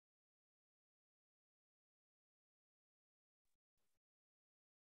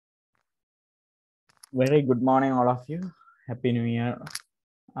Very good morning, all of you. Happy New Year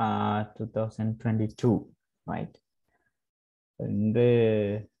 2022, right? இன்று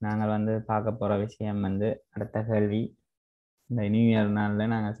நாங்கள் பார்க்க போகிற விஷயம் அடுத்த கேள்வி. இந்த நியூ இயர்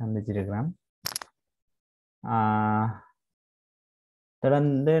நாளில் நாங்கள் சந்திச்சிருக்கிறோம்.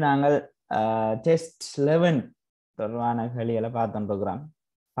 தொடர்ந்து நாங்கள் டெஸ்ட் 11 தொடர்பான கேள்விகளை பார்த்துருக்கிறோம்.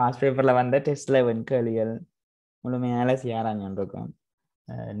 பாஸ்ட் பேப்பரில் டெஸ்ட் 11 கேள்விகள் முழுமையாக அலசி ஆராய்ஞ்சுருக்கோம்.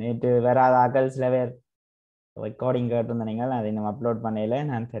 நேற்று வராதாக்கள் சில பேர் ரெக்கார்டிங் கேட்டிருந்தீங்க, அதை நம்ம அப்லோட் பண்ணல.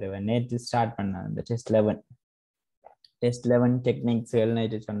 நான் தருவேன். நேற்று ஸ்டார்ட் பண்ணேன் இந்த டெஸ்ட் 11 டெக்னிக்ஸ்கள்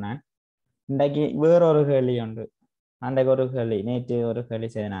நேற்று சொன்னேன். இன்றைக்கு வேறொரு கேள்வி உண்டு. அன்றைக்கு ஒரு கேள்வி, நேற்று ஒரு கேள்வி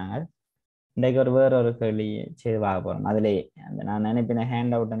செய்தாங்க. இன்றைக்கு வேறொரு கேள்வி செய்து பார்க்க போகிறோம். அதிலேயே நான் நினைப்பின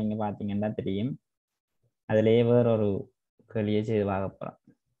ஹேண்ட் அவுட்டை நீங்கள் பார்த்தீங்கன்னா தெரியும். அதிலேயே வேறொரு கேள்வியை செய்து பார்க்க போகிறோம்.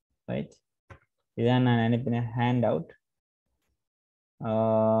 ரைட், இதுதான் நான் நினைப்பின ஹேண்ட் அவுட்.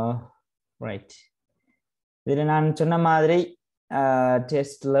 ரைட், இதில் நான் சொன்ன மாதிரி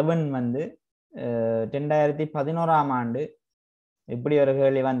டெஸ்ட் 11 2011ஆம் ஆண்டு இப்படி ஒரு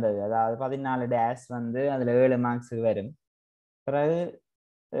கேள்வி வந்தது. அதாவது 14 டேஷ் அதில் 7 மார்க்ஸுக்கு வரும். பிறகு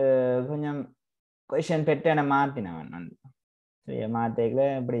கொஞ்சம் கொஷின் பெற்ற மாற்றினவன் சரியா மாற்றிக்கல.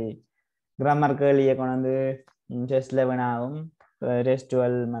 இப்படி கிராமர் கேள்வியை கொண்டு டெஸ்ட் 11 ஆகும், டெஸ்ட்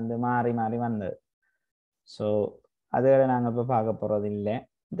 12 மாறி மாறி வந்தது. ஸோ அதுகளை நாங்கள் இப்போ பார்க்க போகிறது இல்லை.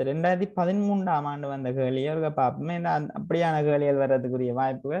 இந்த 2013ஆம் ஆண்டு வந்த கேள்வியை பார்ப்போமே. அப்படியான கேள்விகள் வர்றதுக்குரிய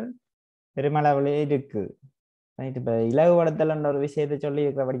வாய்ப்புகள் பெருமளவிலே இருக்கு. ரைட், இப்போ இலகுபடுத்தல் ஒரு விஷயத்தை சொல்லி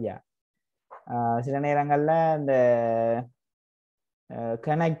இருக்கிறபடியா சில நேரங்களில் இந்த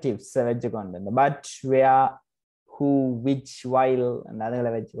கனெக்டிவ்ஸை வச்சுக்கொண்டு இந்த but, where, who, which, while அந்த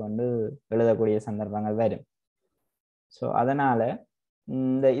அதுகளை வச்சுக்கொண்டு எழுதக்கூடிய சந்தர்ப்பங்கள் வரும். ஸோ அதனால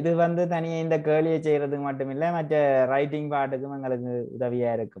இது தனியாக இந்த கேள்வியை செய்யறதுக்கு மட்டும் இல்லை, மற்ற ரைட்டிங் பாட்டுக்கும் எங்களுக்கு உதவியா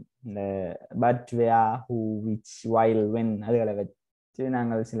இருக்கும். இந்த but, where, who, which, while, when அதுகளை வச்சு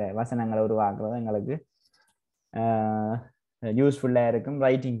நாங்கள் சில வசனங்களை உருவாக்குறது எங்களுக்கு யூஸ்ஃபுல்லாக இருக்கும்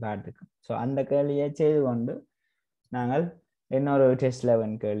ரைட்டிங் பாட்டுக்கும். ஸோ அந்த கேள்வியை செய்து கொண்டு நாங்கள் இன்னொரு டெஸ்ட்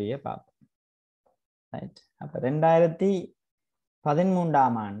 11 கேள்வியை பார்ப்போம். ரைட், அப்போ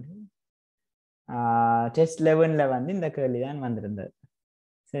 2013ஆம் ஆண்டு டெஸ்ட் 11 இந்த கேள்வி தான் வந்திருந்தது.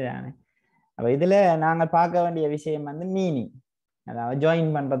 சரிதானே? அப்போ இதில் நாங்கள் பார்க்க வேண்டிய விஷயம் மீனிங், அதாவது ஜாயின்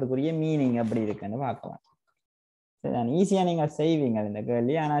பண்ணுறதுக்குரிய மீனிங் எப்படி இருக்குன்னு பார்க்கலாம். சரிதானே? ஈஸியாக நீங்கள் செய்வீங்க இந்த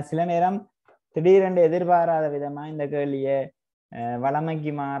கேள்வி. ஆனால் சில நேரம் திடீரென்று எதிர்பாராத விதமாக இந்த கேள்வியை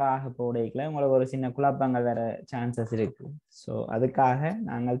வளமைக்கு மாறாக போடைக்குள்ள உங்களுக்கு ஒரு சின்ன குழப்பங்கள் வர சான்சஸ் இருக்கு. ஸோ அதுக்காக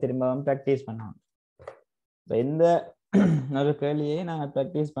நாங்கள் திரும்பவும் ப்ராக்டிஸ் பண்ணோம். இப்போ இந்த ஒரு கேள்வியை நாங்கள்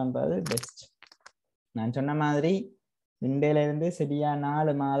ப்ராக்டிஸ் பண்ணுறது பெஸ்ட். நான் சொன்ன மாதிரி இந்தியிலிருந்து சரியா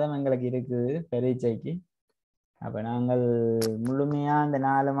 4 மாதம் எங்களுக்கு இருக்குது பரீட்சைக்கு. அப்போ நாங்கள் முழுமையா அந்த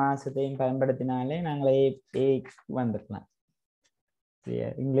 4 மாசத்தையும் பயன்படுத்தினாலே நாங்களே வந்துருக்கலாம். சரியா?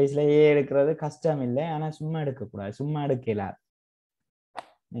 இங்கிலீஷ்ல எடுக்கிறது கஷ்டம் இல்லை, ஆனா சும்மா எடுக்கக்கூடாது. சும்மா எடுக்கலாது,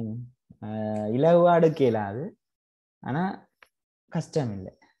 இலகுவா எடுக்கலாது, ஆனா கஷ்டம்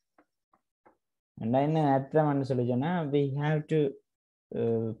இல்லை. என்ன அர்த்தம்னு சொல்லி சொன்னா we have to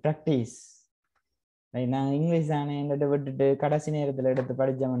practice. நாங்கள் இங்கிலீஷ் தானே எங்கிட்ட விட்டுட்டு கடைசி நேரத்தில் எடுத்து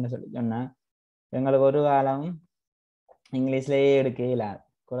படித்தோம்னு சொல்லி சொன்னால் எங்களுக்கு ஒரு காலம் இங்கிலீஷ்லேயே எடுக்க இயலாது.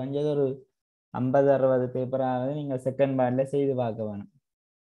 குறைஞ்சது ஒரு 50-60 பேப்பராவது நீங்கள் செகண்ட் பார்ட்டில் செய்து பார்க்க வேணும்.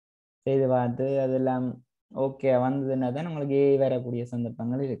 செய்து பார்த்து அதெல்லாம் ஓகே வந்ததுன்னா தான் உங்களுக்கு வரக்கூடிய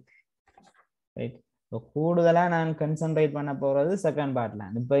சந்தர்ப்பங்கள் இருக்கு. ரைட், இப்போ கூடுதலாக நான் கன்சன்ட்ரேட் பண்ண போகிறது செகண்ட் பார்ட்டில்.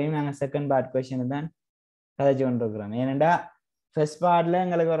 இப்போயும் நாங்கள் செகண்ட் பார்ட் கொஸ்டின் தான் கதைச்சு கொண்டு இருக்கிறோம். ஏனெண்டா ஃபர்ஸ்ட் பார்ட்டில்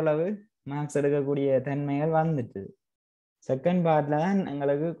எங்களுக்கு ஓரளவு மார்க்ஸ் எடுக்கக்கூடிய தன்மைகள் வந்துட்டு, செகண்ட் பார்ட்ல தான்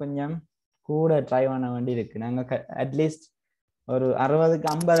எங்களுக்கு கொஞ்சம் கூட ட்ரை பண்ண வேண்டி இருக்கு. நாங்கள் அட்லீஸ்ட் ஒரு 60க்கு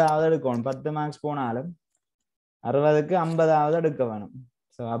 50 எடுக்கணும். 10 மார்க்ஸ் போனாலும் 60க்கு 50 எடுக்க வேணும்.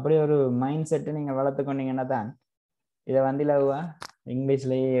 ஸோ அப்படி ஒரு மைண்ட் செட்டு நீங்கள் வளர்த்து கொண்டீங்கன்னா தான் இதை இலகுவா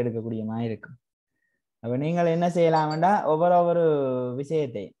இங்கிலீஷ்லேயே எடுக்கக்கூடிய மாதிரி இருக்கும். அப்போ நீங்கள் என்ன செய்யலாம்டா ஒவ்வொரு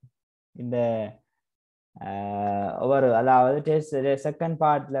விஷயத்தை இந்த அதாவது டெஸ்ட் செகண்ட்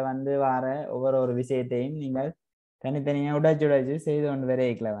பார்ட்ல வர ஒவ்வொரு விஷயத்தையும் நீங்கள் தனித்தனியாக உடைச்சு செய்து கொண்டு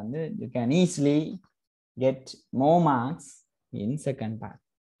வரைக்கல you can easily get more marks in second part.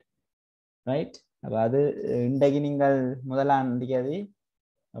 Right, அப்போ அது இன்றைக்கு நீங்கள் முதலாம் தேதி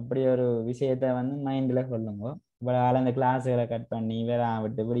அப்படி ஒரு விஷயத்த மைண்டில் சொல்லுங்க. இப்போ அந்த கிளாஸுகளை கட் பண்ணி வேற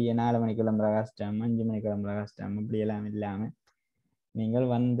விட்டு இப்படி 4 மணிக்கு கிளம்புற கஷ்டம், 5 மணிக்கு கிளம்புற கஷ்டம், இப்படியெல்லாம் இல்லாமல் நீங்கள்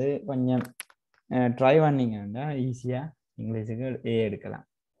கொஞ்சம் ட்ரை பண்ணிங்கன்னா ஈஸியாக இங்கிலீஷுக்கு எடுக்கலாம்.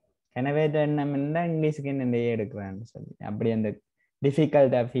 எனவே எண்ணம் இருந்தால் இங்கிலீஷுக்கு என்ன எடுக்கிறேன்னு சொல்லி அப்படி அந்த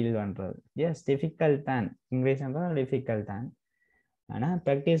டிஃபிகல்ட்டாக ஃபீல் பண்ணுறது. எஸ், டிஃபிகல்ட் தான் இங்கிலீஷ்ன்றது டிஃபிகல்ட் தான். ஆனா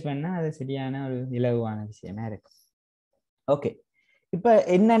ப்ராக்டிஸ் பண்ணா அது சரியான ஒரு இலகுவான விஷயமா இருக்கும். ஓகே, இப்போ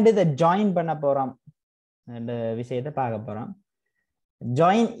என்னண்டு இதை ஜாயின் பண்ண போறோம் அந்த விஷயத்தை பார்க்க போறோம்.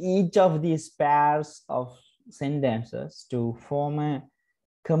 Join each of these pairs of sentences to form a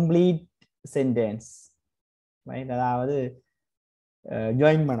complete sentence. Right? அதாவது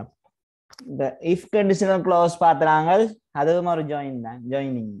ஜாயின் பண்ண இந்த இஃப் கண்டிஷனல் க்ளோஸ் பார்த்துறாங்க, அதுவும் ஒரு ஜாயின் தான்,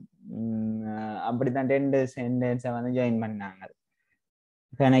 ஜாயினிங். அப்படித்தான் ரெண்டு சென்டென்ஸை வந்து ஜாயின் பண்ணாங்க,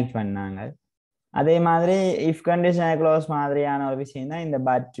 கனெக்ட் பண்ணாங்க. அதே மாதிரி இஃப் கண்டிஷனல் க்ளோஸ் மாதிரியான ஒரு விஷயம் தான் இந்த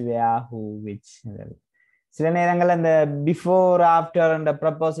பட், வேர், ஹூ, விச். சில நேரங்கள் அந்த பிஃபோர் ஆஃப்டர் அந்த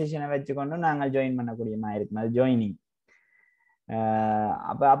ப்ரப்போசிஷனை வச்சுக்கொண்டு நாங்கள் ஜாயின் பண்ணக்கூடிய மாதிரி இருக்கும், அது ஜாயினிங்.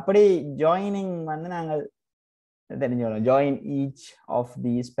 அப்போ அப்படி ஜாயினிங் வந்து நாங்கள் தெரிஞ்சுக்கணும். Join each of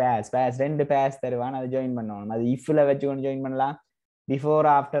these purse ரெண்டு பேர்ஸ் தருவான், அதை ஜாயின் பண்ணணும். அது இஃப்ல வச்சுக்கொண்டு ஜாயின் பண்ணலாம், பிஃபோர்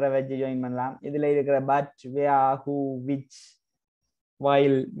ஆஃப்டரை வச்சு ஜாயின் பண்ணலாம். இதுல இருக்கிற but, where, who, which,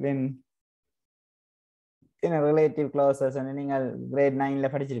 while, when relative closes நீங்கள் கிரேட் 9ல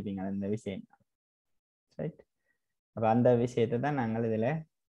படிச்சிருப்பீங்க அந்த விஷயம். ரைட், அப்போ அந்த விஷயத்தை தான் நாங்கள் இதில்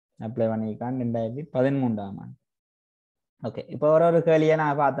அப்ளை பண்ணிக்கலாம் 2013ஆம் ஆண்டு. ஓகே, இப்போ ஒரு கேள்வியை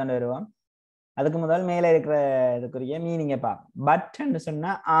நான் பார்த்துட்டு வருவோம். அதுக்கு முதல் மேலே இருக்கிற இதுக்குரிய மீனிங்கை பார்ப்போம். பட்ன்னு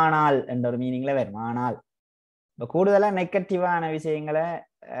சொன்னா ஆனால் என்ற ஒரு மீனிங்ல வரும். ஆனால் இப்போ கூடுதலாக நெகட்டிவான விஷயங்களை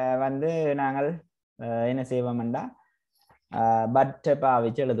வந்து நாங்கள் என்ன செய்வோம்டா பட்டை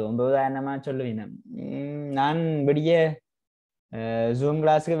பாவிச்சு எழுதுவோம். உதாரணமா சொல்லுவீங்க, நான் விடிய ஜூம்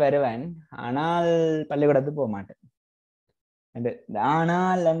கிளாஸுக்கு வருவேன், ஆனால் பள்ளிக்கூடத்துக்கு போக மாட்டேன்.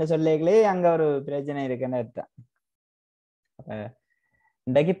 ஆனால் என்று சொல்லிகளே அங்க ஒரு பிரச்சனை இருக்குன்னு அர்த்தம்.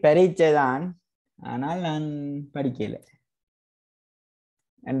 இன்றைக்கு பரீட்சை தான், ஆனால் நான் படிக்கல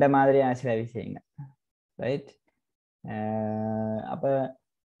என்ற மாதிரியான சில விஷயங்கள். ரைட், அப்ப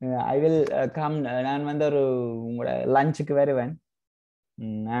ஐ வில் கம், நான் வந்து ஒரு உங்களோட லஞ்சுக்கு வருவேன்,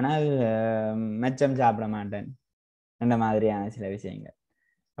 ஆனால் மிச்சம் சாப்பிட மாட்டேன் என்ற மாதிரியான சில விஷயங்கள்.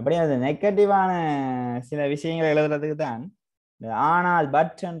 அப்படியே அது நெகட்டிவான சில விஷயங்கள் எழுதுறதுக்கு தான் ஆனால்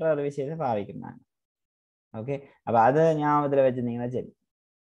பட் என்ற ஒரு விஷயத்தை பாவிக்கிறாங்க. ஓகே, அப்ப அதை ஞாபகத்துல வச்சிருந்தீங்கன்னா சரி.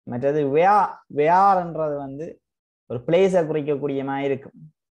 மற்றது வேர்ன்றது வந்து ஒரு பிளேஸை குறிக்கக்கூடிய மாதிரி இருக்கும்,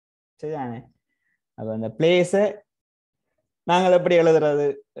 சரிதானே? அப்ப அந்த பிளேஸை நாங்கள் எப்படி எழுதுறது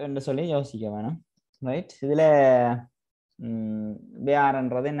என்று சொல்லி யோசிக்க வேணும். ரைட், இதுல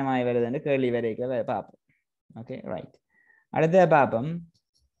வேர்ன்றது என்ன மாதிரி வருதுன்னு கேள்வி வரைக்கும் பார்ப்போம். Okay, right. அடுத்த பார்ப்போம்.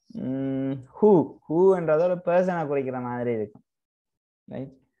 ஹூன்றது ஒரு பர்சனை குறிக்கிற மாதிரி இருக்கும்.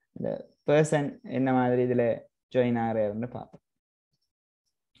 ரைட், இந்த பர்சன் என்ன மாதிரி இதுல ஜாயின் ஆகிறன்னு பார்ப்போம்.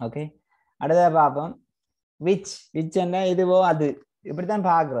 ஓகே, அடுத்த பார்ப்போம். விச் என்ன, இதுவோ அது, இப்படித்தான்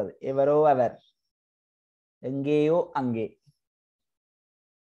பார்க்கறது. எவரோ அவர், எங்கேயோ அங்கே.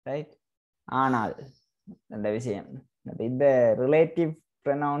 ரைட், ஆனால் அந்த விஷயம் இந்த ரிலேட்டிவ்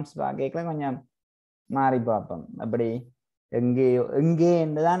ப்ரொனவுன்ஸ் பார்க்க கொஞ்சம் மாறி பார்ப்போம். அப்படி எங்கேயோ, எங்கே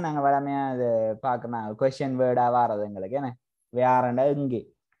என்றுதான் நாங்கள் வளமையா அதை பார்க்கணும். கொஸ்டின் வேர்டா வாரது எங்களுக்கு என்ன வேறண்டா எங்கே.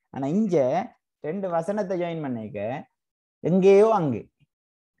 ஆனா இங்க ரெண்டு வசனத்தை ஜாயின் பண்ணிக்க எங்கேயோ அங்கே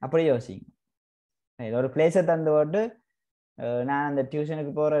அப்படி யோசிங்க. ஒரு பிளேஸை தந்து போட்டு நான் அந்த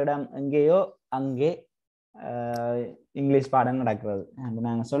டியூஷனுக்கு போற இடம் எங்கேயோ அங்கே இங்கிலீஷ் பாடம் நடக்கிறது அது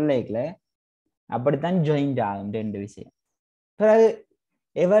நாங்கள் சொல்லிக்கல, அப்படித்தான் ஜாயிண்ட் ஆகும் ரெண்டு விஷயம். பிறகு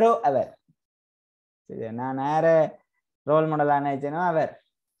எவரோ அவர், சரி, நான் நேர ரோல் மாடல் ஆனேச்சேனோ அவர்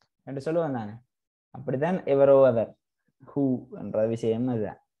என்று சொல்லுவேன் தானே, அப்படித்தான் எவரோ அவர் ஹூ என்ற விஷயம்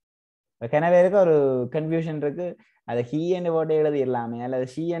அதுதான். கனவேருக்கு ஒரு கன்ஃபியூஷன் இருக்கு, அதை ஹீ என்று போட்டு எழுதிடலாமே அல்லது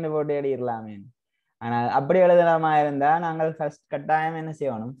ஷீ என்று போட்டு எழுதிடலாமே. ஆனால் அப்படி எழுதலாமா இருந்தா நாங்கள் ஃபர்ஸ்ட் கட்டாயம் என்ன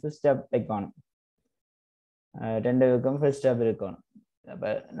செய்யணும், ஃபுல் ஸ்டாப் வைக்கணும். ரெண்டுக்கும் ஃபுல் ஸ்டாப் இருக்கணும். அப்ப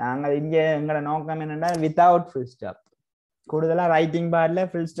நாங்கள் இங்க எங்களோட நோக்கம் என்னன்னா வித்தவுட் ஃபுல் ஸ்டாப். கூடுதலா ரைட்டிங் பார்ட்ல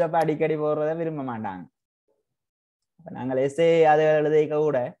ஃபுல் ஸ்டாப் அடிக்கடி போடுறத விரும்ப மாட்டாங்க. நாங்கள் எஸ்ஏ அது எழுதிக்க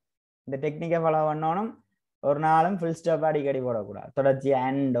கூட இந்த டெக்னிக்கை ஃபாலோ பண்ணணும். ஒரு நாளும் ஃபுல் ஸ்டாப் அடிக்கடி போடக்கூடாது. தொடர்ச்சி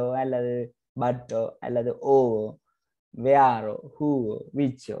அண்டோ அல்லது பட்டோ அல்லது ஓவோ வேரோ ஹூவோ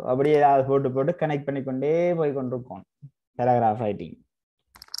விச்சோ அப்படி ஏதாவது போட்டு போட்டு கனெக்ட் பண்ணி கொண்டே போய் கொண்டிருக்கோம் பேராகிராஃப் ரைட்டிங்.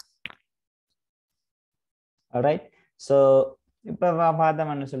 ஆல்ரைட், ஸோ இப்போ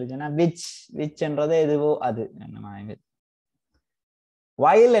பார்த்தோம்னு சொல்லிச்சோன்னா விச்ன்றது எதுவோ அது என்ன,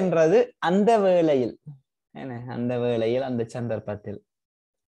 வயல் என்றது அந்த வேளையில், என்ன அந்த வேளையில் அந்த சந்தர்ப்பத்தில்,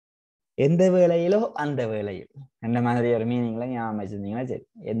 எந்த வேளையிலோ அந்த வேளையில், அந்த மாதிரி ஒரு மீனிங்ல ஞாபகம் வச்சிருந்தீங்கன்னா சரி,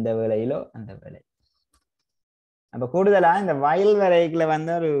 எந்த வேளையிலோ அந்த வேளை. அப்ப கூடுதலா இந்த வயல் வரைக்குல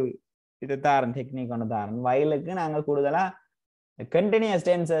வந்து ஒரு இது தாரன் டெக்னிக் ஒன்று தாரன். வயலுக்கு நாங்கள் கூடுதலா கண்டினியூஸ்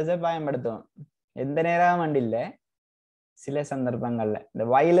டென்சஸை பயன்படுத்துவோம். எந்த நேரம் வண்டி இல்லை, சில சந்தர்ப்பங்கள்ல இந்த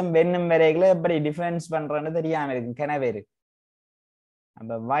வயலும் வெண்ணும் வரைக்குல எப்படி டிஃபரன்ஸ் பண்றோன்னு தெரியாம இருக்கு கனவே இருக்கு.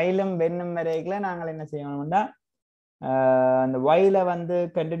 அப்ப whileம் வென்னும் வரைக்குல நாங்கள் என்ன செய்யணும்னா அந்த while வந்து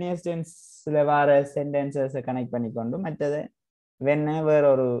கண்டினியூஸ் டென்ஸ்ல வர சென்டென்சஸை கனெக்ட் பண்ணிக்கொண்டு மற்றது வென்ன வேற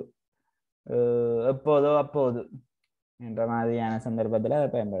ஒரு எப்போதோ அப்போது என்ற மாதிரியான சந்தர்ப்பத்தில் அதை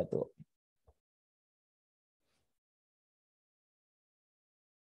பயன்படுத்துவோம்.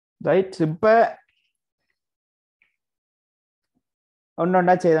 ரைட். இப்ப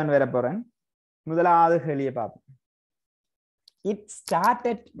ஒன்னொண்டா செய்தான் வர போறேன். முதலாவது கேள்வியை பார்ப்போம். It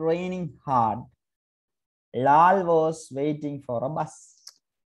started raining hard. Lal was waiting for a bus.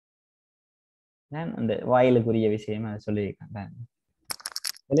 நான் அந்த வாயிலுக்குரிய விஷயம் அதை சொல்லியிருக்கேன்.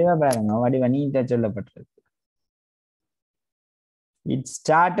 தெளிவா பாருங்க, வடிவ நீட்டா சொல்லப்பட்டிருக்கு. It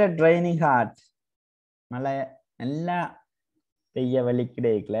started raining hard. மழை நல்லா பெய்ய வழி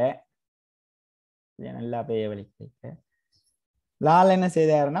கிடைக்கல, நல்லா பெய்ய வழி கிடைக்கல. லால் என்ன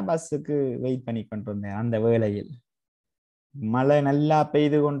செய்தாருன்னா பஸ்ஸுக்கு வெயிட் பண்ணி கொண்டிருந்தேன். அந்த வேளையில் மழை நல்லா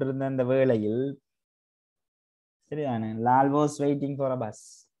பெய்து கொண்டிருந்த அந்த வேளையில் சரிதானே, Lal was waiting for a bus.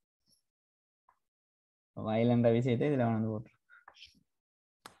 வயல் என்ற விஷயத்தை இதுல வந்து போட்டு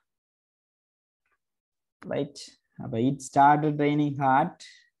ரைட். அப்ப it started raining heart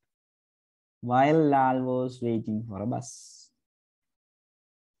while Lal was waiting for a bus.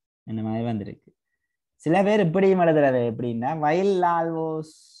 இந்த மாதிரி வந்திருக்கு. சில பேர் இப்படியும் எழுதுறது எப்படின்னா while Lal was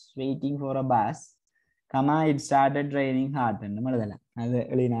waiting for a bus, comma it started raining heart எழுதலாம். அது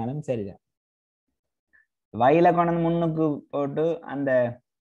எழுதினாலும் சரிதான். வயலை கொண்டு முன்னுக்கு போட்டு அந்த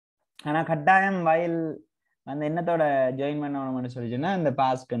ஆனா கட்டாயம் வயல் வந்து என்னத்தோட ஜாயின் பண்ணணும்னு சொல்லிச்சுன்னா அந்த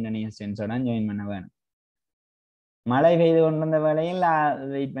பாஸ்ட் கண்டினியூஸ் டென்ஸோட ஜாயின் பண்ண வேணும். மழை பெய்து கொண்டிருந்த வேளையில்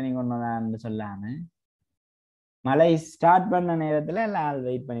வெயிட் பண்ணி கொண்டு வந்தான்னு சொல்லாம மழை ஸ்டார்ட் பண்ண நேரத்துல லால்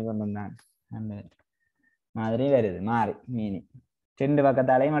வெயிட் பண்ணி கொண்டு வந்தான் அந்த மாதிரி வருது. மாறி மீனிங் ரெண்டு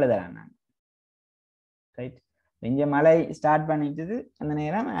பக்கத்தாலையும் எழுதலாம் நான். ரைட். இங்க மழை ஸ்டார்ட் பண்ணிட்டு அந்த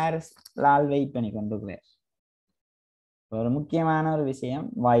நேரம் லால் வெயிட் பண்ணி கொண்டிருக்கிறார். ஒரு முக்கியமான ஒரு விஷயம்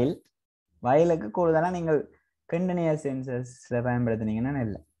வயல். வயலுக்கு கூடுதலாக நீங்கள் கண்டினியூஸ் டென்சஸ்ல பயன்படுத்தினீங்கன்னா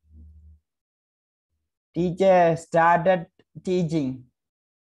இல்லை. டீச்சர் ஸ்டார்டட் டீச்சிங்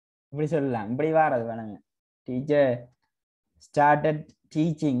இப்படி சொல்லலாம். இப்படி வாரது வேணுங்க. Teacher started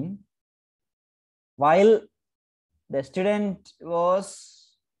teaching while the student was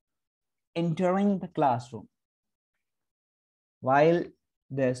entering the classroom. While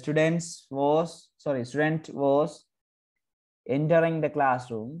the student was entering the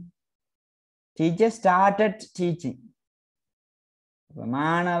classroom, teacher started teaching.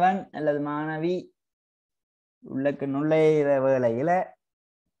 மாணவன் அல்லது மாணவி உள்ளக்கு நுழையிற வேளையில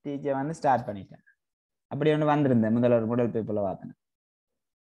டீச்சர் வந்து ஸ்டார்ட் பண்ணிட்டேன். அப்படி ஒன்று வந்திருந்தேன் முதல் பேப்பர்ல பார்த்தேன்.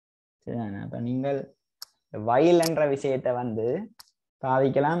 சரிதானே. அப்ப நீங்கள் வயல் என்ற விஷயத்தை வந்து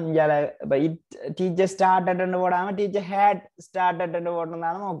பாவிக்கலாம். டீச்சர் ஸ்டார்டட் போடாம டீச்சர் ஹேட் ஸ்டார்டட்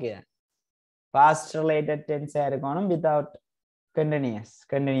போட்டிருந்தாலும் ஓகே. பாஸ்ட் ரிலேட்டட் டென்ஸா இருக்கணும். வித்தவுட்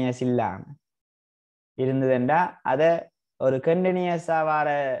கண்டினியூஸ் இல்லாம இருந்ததுண்டா அதை ஒரு கண்டினியூஸா வர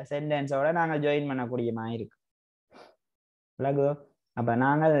சென்டென்ஸோட நாங்கள் ஜாயின் பண்ணக்கூடிய மாதிரி இருக்கு. அப்ப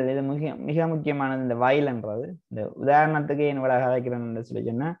நாங்கள் இது மிக முக்கியமானது இந்த வயல்ன்றது. இந்த உதாரணத்துக்கு என்னோட கதைக்கிறேன்னு சொல்லி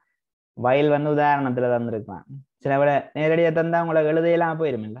சொன்னா வயல் வந்து உதாரணத்துல தந்திருக்கலாம். சில விட நேரடியாக தந்தா உங்களை எழுதையெல்லாம்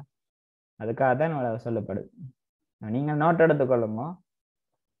போயிரும் இல்லை. அதுக்காக தான் என்னோட சொல்லப்படுது. நீங்கள் நோட் எடுத்துக்கொள்ளுங்க.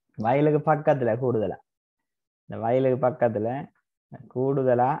 வயலுக்கு பக்கத்துல கூடுதலா இந்த வயலுக்கு பக்கத்துல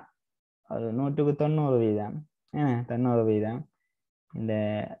கூடுதலா ஒரு 100% 90% இந்த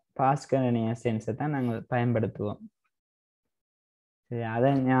பாஸ்ட் கண்டினியூஸ் டென்ஸை தான் நாங்கள் பயன்படுத்துவோம். சரி, அதை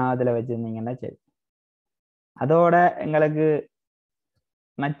ஞாபகத்துல வச்சிருந்தீங்கன்னா சரி. அதோட எங்களுக்கு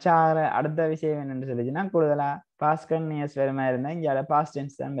மச்சார அடுத்த விஷயம் என்னன்னு சொல்லிச்சுன்னா கூடுதலா பாஸ்ட் கண்டினியூஸ் வேற மாதிரி இருந்தா இங்க பாஸ்ட்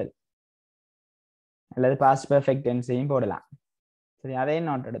டென்ஸ் தான் வருது அல்லது பாஸ்ட் பெர்ஃபெக்ட் டென்ஸையும் போடலாம். சரி, அதையும்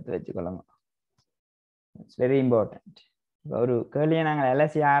நோட் எடுத்து வச்சுக்கொள்ளுங்க. It's very important. ஒரு கேள்வியை நாங்கள்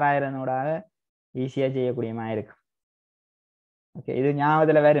எல்எஸ்சி 6000 ஈஸியா செய்யக்கூடிய மாதிரி இருக்கு. ஓகே, இது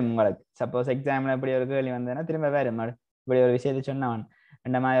ஞாபகத்துல வரும் உங்களுக்கு. சப்போஸ் எக்ஸாம்ல இப்படி ஒரு கேள்வி வந்ததுன்னா திரும்ப வரும். இப்படி ஒரு விஷயத்தை சொன்னவன்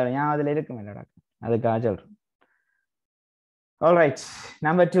இந்த மாதிரி ஒரு ஞாபகத்துல இருக்கும் இல்லடா, அதுக்காக சொல்றேன். ஆல்ரைட்,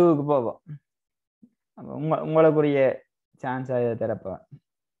 நம்பர் 2க்கு போவோம். உங்களுக்குரிய சான்ஸ் அதை தரப்போம்.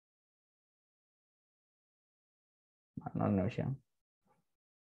 விஷயம்.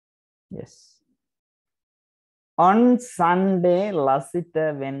 S. On Sunday, Lasita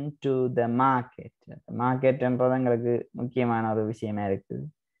went to the market. Market என்றது எங்களுக்கு முக்கியமான ஒரு விஷயமா இருக்கு.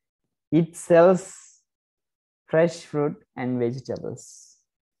 It sells fresh fruit and vegetables.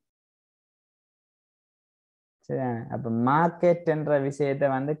 சரி, அப்ப மார்க்கெட் என்ற விஷயத்தை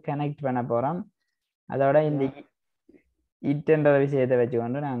வந்து கனெக்ட் பண்ண போறோம். அதோட இந்த இட் என்ற விஷயத்தை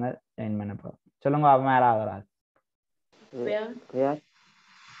வச்சுக்கொண்டு நாங்கள் ஜாயின் பண்ண போறோம். சொல்லுங்க, மேல ஆகிறாது.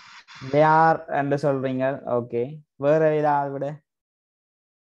 where என்று சொல்றீங்க. ஓகே, வேற ஏதாவது விட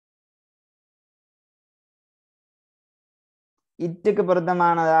இட்டுக்கு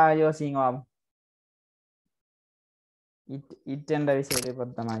பொருத்தமானதா யோசிங்க. இட் என்ற விஷயத்தை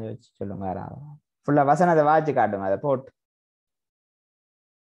பொருத்தமா யோசிச்சு சொல்லுங்க. யாராவது ஃபுல்லா வசனத்தை வாச்சு காட்டுங்க, அதை போட்டு.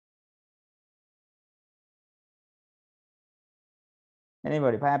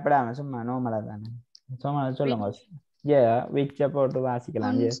 எனிபடி பயப்படாம சும்மா நோமலா தானே சும்மா சொல்லுங்க. ஏ விச்ச போட்டு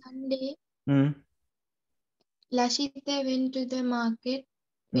வாசிக்கலாம். On ஏ Sunday, ம் Lashita went to the market,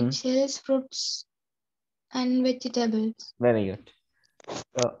 ம் which sells fruits and vegetables. Very good.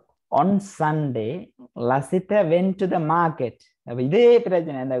 So, on Sunday, Lasita went to the market. அப்ப இதே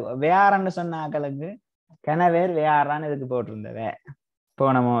பிரச்சனை. இந்த வேறான்னு சொன்ன ஆக்களுக்கு கனவேர் வேறான்னு இதுக்கு போட்டிருந்தவே. இப்போ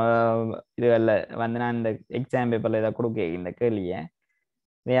நம்ம இதுல வந்து நான் இந்த எக்ஸாம் பேப்பர்ல இதை கொடுக்க இந்த கேள்வியை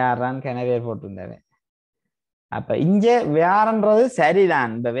வேறான்னு கனவேர் போட்டிருந்தவே. அப்ப இங்க வேறன்றது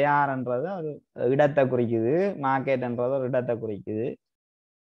சரிதான். இந்த வேறன்றது ஒரு இடத்தை குறிக்குது, மார்க்கெட்ன்றது ஒரு இடத்தை குறிக்குது.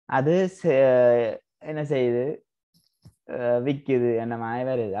 அது என்ன செய்யுது, விக்குது என்ன மாதிரி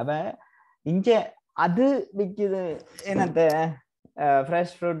வருது. அப்ப இங்க அது விக்குது, என்னத்த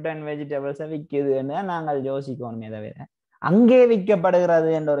ஃப்ரெஷ் ஃப்ரூட் அண்ட் வெஜிடபிள்ஸை விக்குதுன்னு நாங்கள் யோசிக்கணுமே தவிர அங்கே விற்கப்படுகிறது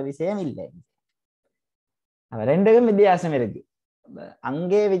என்ற ஒரு விஷயம் இல்லை. அப்ப ரெண்டுக்கும் வித்தியாசம் இருக்கு.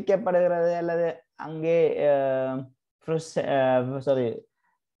 அங்கே விற்கப்படுகிறது அல்லது அங்கே சாரி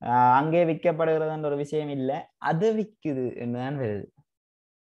அங்கே விற்கப்படுகிறதுன்ற ஒரு விஷயம் இல்லை, அது விற்குது என்றுதான் வருது.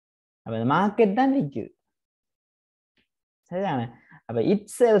 அப்ப மார்க்கெட் தான் விற்குது, சரிதானே? அப்ப இட்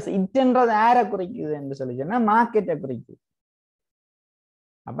சேல்ஸ், இட்ன்றது யாரை குறிக்குது என்று சொல்லி சொன்னா மார்க்கெட்டை குறிக்குது.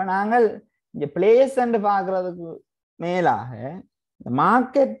 அப்ப நாங்கள் இங்க பிளேஸ் என்று பாக்குறதுக்கு மேலாக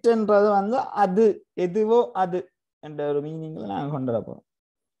மார்க்கெட்ன்றது வந்து அது எதுவோ அது என்ற ஒரு மீனிங்ல நாங்க கொண்டு வரப்போம்.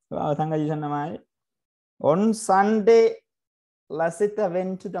 தங்கச்சி சொன்ன மாதிரி on Sunday Lasita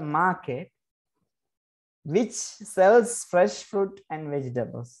went to the market which sells fresh fruit and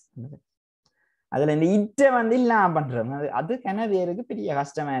vegetables. அதுல இந்த இட்டை வந்து இல்லாம பண்றோம். அது கனவேருக்கு பெரிய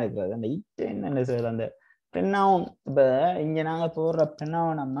கஷ்டமா இருக்கிறது. அந்த இட்டை என்னன்னு சொல்றது, அந்த ப்ரொனவுன். இப்ப இங்க நாங்க போடுற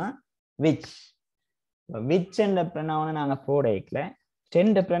ப்ரொனவுன் நம்ம விச் என்ற ப்ரொனவுனை நாங்க போட வைக்கல,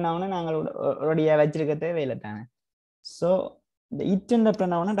 ரெண்டு ப்ரொனவுனை நாங்கள் ஒரடியா வச்சிருக்க தேவையில்லை தானே. ஸோ இந்த இட் என்ற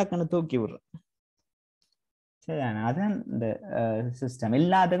ப்ரொனவுனை டக்குன்னு தூக்கி விடுறோம், சரிதானே? அதான் இந்த சிஸ்டம்.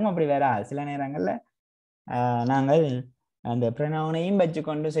 எல்லாத்துக்கும் அப்படி வேற. சில நேரங்கள்ல நாங்கள் அந்த ப்ரொனவுனையும்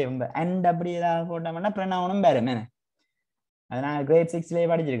வச்சுக்கொண்டு செய்வோம். அண்ட் அப்படி ஏதாவது போட்டோம்னா ப்ரொனவுனும் வரும். அது நாங்கள் கிரேட் 6லயே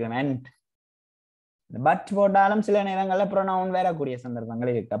படிச்சிருக்கோம். அண்ட் பட் போட்டாலும் சில நேரங்கள்ல ப்ரொனவுன் வரக்கூடிய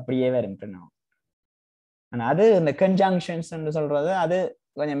சந்தர்ப்பங்கள் இருக்கு, அப்படியே வரும் ப்ரொனவுன். ஆனா அது இந்த கன்ஜங்ஷன்ஸ் சொல்றது அது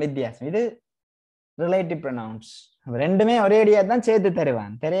கொஞ்சம் வித்தியாசம். இது ரிலேட்டிவ் ப்ரொனவுன்ஸ். ரெண்டுமே ஒரே அடியா தான் சேர்த்து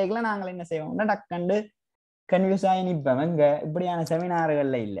தருவான். தெரியல நாங்கள் என்ன செய்வோம்னா டக்கண்டு கன்ஃபியூஸ் ஆகி நிற்போம். இங்க இப்படியான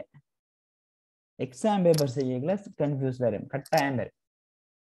செமினார்கள்ல இல்லை, எக்ஸாம் பேப்பர் செய்யல கன்ஃபியூஸ் வரும், கட்டாயம் வரும்.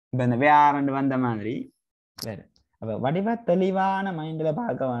 இப்ப இந்த வேறு வந்த மாதிரி வரும். அப்ப வடிவா தெளிவான மைண்ட்ல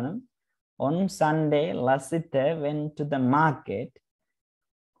பார்க்க வேணும். On Sunday Lasita went to the market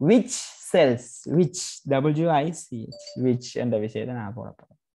which sells, which WICH, which என்ற விஷயத்தை நான் போட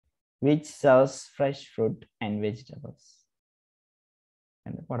போறேன். which sells fresh fruit and vegetables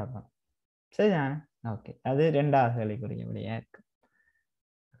என்று போட போறேன், சரிதானே? ஓகே, அது ரெண்டாவது கேள்விக்குரியபடியா இருக்கு.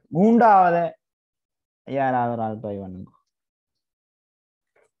 மூன்றாவது யாராவது ஒரு ஆள் ட்ரை பண்ணுங்க.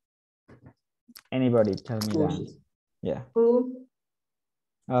 Anybody tell me the answer? Yeah. Who?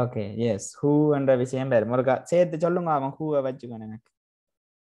 Okay, yes. Who என்ற விஷயம் பேர் முருகா சேர்த்து சொல்லுங்க. அவன் who வச்சுக்கணும், எனக்கு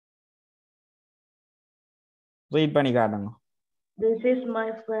ரீட் பண்ணி காட்டுங்க. This is my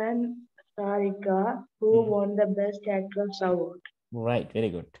friend Sarika who won the Best Actress Award. Right,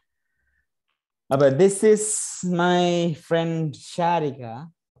 very good. அப்ப this is my friend Sharika.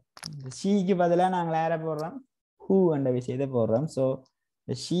 ஷீக்கு பதிலா நாங்கள் யாரை போடுறோம், who என்ற விஷயத்தை போடுறோம். ஸோ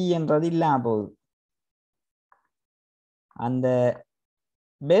ஷீ என்றது இல்லாம போகுது. அந்த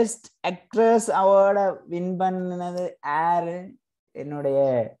பெஸ்ட் ஆக்ட்ரஸ் அவார்டை வின் பண்ணினது யாரு? என்னுடைய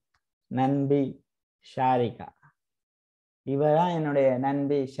நண்பி ஷாரிகா. இவதான் என்னுடைய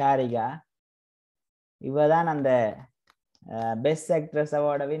நண்பி ஷாரிகா. இவதான் அந்த பெஸ்ட் ஆக்ட்ரஸ்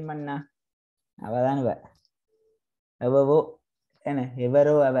அவார்டை வின் பண்ணா. அவதான் இவ. எவ்வளோ என்ன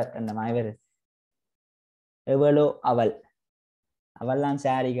எவரோ அவர் அந்த மாதிரி, எவ்வளோ அவள், அவள் தான்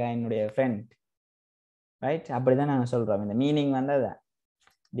ஷாரிகா என்னுடைய ஃப்ரெண்ட். ரைட், அப்படிதான் நாங்கள் சொல்றோம். இந்த மீனிங் வந்து அதான்.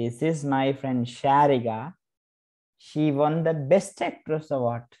 This is my friend Sharika. She won the Best Actress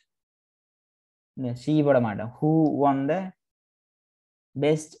Award. She போட மாட்டோம். Who won the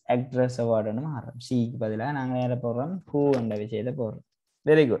Best Actress Award ன்னு மாறுறோம். ஷீக்கு பதிலாக நாங்கள் யாரை போடுறோம், who என்ற விஷயத்தை போடுறோம்.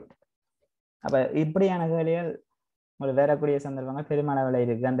 Very good. அப்ப இப்படியான கேள்விகள் ஒரு வரக்கூடிய சந்தர்ப்பங்கள் பெருமளவில்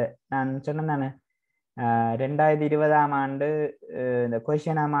இருக்கு. அந்த நான் சொன்னேன் தானே 2020ஆம் ஆண்டு இந்த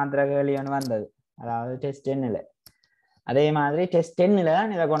கொஷனா மாத்திர கேள்வி ஒன்று வந்தது, அதாவது டெஸ்ட் 10ல். அதே மாதிரி டெஸ்ட் 10ல்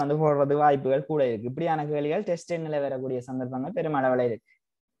தான் இதை கொண்டு வந்து போடுறது வாய்ப்புகள் கூட இருக்கு. இப்படியான கேள்விகள் டெஸ்ட் 10ல் வரக்கூடிய சந்தர்ப்பங்கள் பெருமளவில் இருக்கு.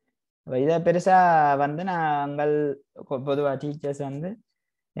 இதை பெருசா வந்து நாங்கள் பொதுவாக டீச்சர்ஸ் வந்து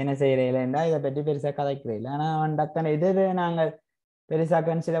என்ன செய்யறீங்களா இதை பற்றி பெருசா கதைக்கிறீங்க. ஆனால் டக்குன்னு இது நாங்கள் பெருசா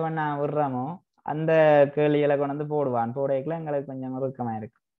கன்சிடர் பண்ண விடுறோமோ அந்த கேள்விகளை கொண்டு வந்து போடைக்குள்ள எங்களுக்கு கொஞ்சம் உருக்கமா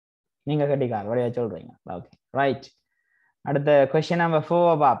இருக்கு. நீங்க கட்டிக்கார் வழியா சொல்றீங்க. Okay right. அடுத்த கொஸ்டின் நம்பர்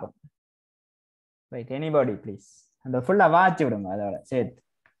 4 பார்ப்போம். ரைட், எனிபாடி ப்ளீஸ் அந்த ஃபுல்லா வாட்சி விடுங்க அதோட சேர்த்து.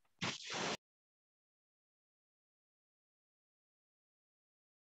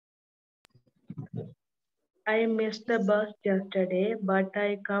 I missed the bus yesterday, but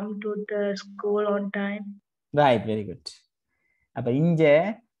I come to the school on time. Right, very good. அப்ப இங்க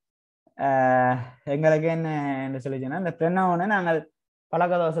எங்களுக்கு என்ன சொல்லிச்சுன்னா இந்த ப்ரொனவுனை நாங்கள்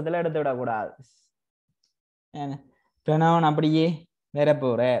பழக்க தோஷத்துல எடுத்து விடக்கூடாது. ப்ரொனவுன் அப்படியே வேற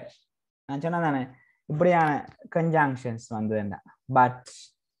போற நான் சொன்னா தானே இப்படியான கன்ஜாங்ஷன்ஸ் வந்து பட்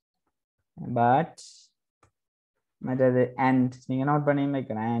மற்றது அண்ட் நீங்க நோட் பண்ணி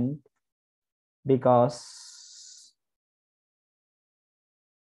வைக்கணும். அண்ட் because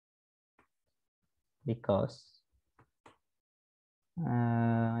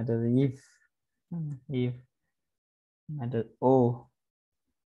மற்றது if மற்றது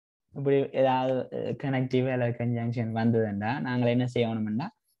இப்படி ஏதாவது கனெக்டிவ் அல்லது கன்ஜங்ஷன் வந்ததுண்டா நாங்கள் என்ன செய்யணும்னா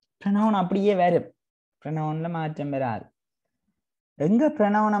ப்ரொனவுன் அப்படியே வரும், ப்ரொனவுன்ல மாற்றம் வராது. எங்க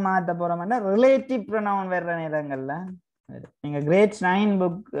ப்ரொனவுனை மாற்ற போறோம்னா ரிலேட்டிவ் ப்ரொனவுன் வர்ற நேரங்கள்ல நீங்க கிரேட் 9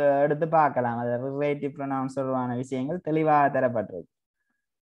 புக் எடுத்து பார்க்கலாம். அது ரிலேட்டிவ் ப்ரொனவுன் சொல்லுவான விஷயங்கள் தெளிவாக தரப்பட்டிருக்கு.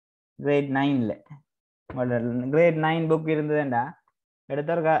 கிரேட் 9ல கிரேட் 9 புக் இருந்ததுண்டா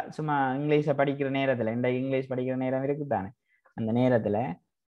எடுத்தவர்கா சும்மா இங்கிலீஷை படிக்கிற நேரத்துல இந்த இங்கிலீஷ் படிக்கிற நேரம் இருக்குதானே அந்த நேரத்துல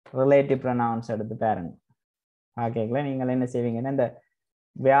ரிலேட்டிவ் ப்ரொனவுன்ஸ் எடுத்து பாருங்க. ஓகேங்களா? நீங்கள் என்ன செய்வீங்கன்னா இந்த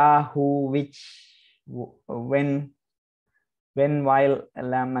where, who, which, when, while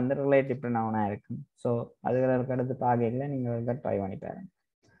எல்லாம் வந்து ரிலேட்டிவ் ப்ரொனவுனா இருக்கும். ஸோ அதுகளுக்கு அடுத்து பார்க்கல நீங்கள் ட்ரை பண்ணி பாருங்க.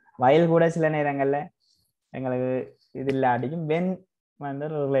 while கூட சில நேரங்கள்ல எங்களுக்கு இது இல்லாட்டிக்கும் when வந்து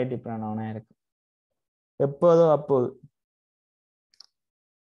ரிலேட்டிவ் ப்ரொனவுனா இருக்கும். எப்போதோ அப்போது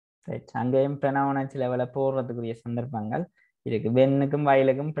அங்கேயும் ப்ரொனவுனை சில வேலை போடுறதுக்குரிய சந்தர்ப்பங்கள் இருக்கு. வென்னுக்கும்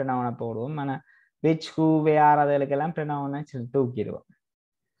வயலுக்கும் ப்ரொனவுனை போடுவோம். ஆனால் விச், ஹூ, வேர் அதுகளுக்கெல்லாம் ப்ரொனவுனை தூக்கிடுவோம்.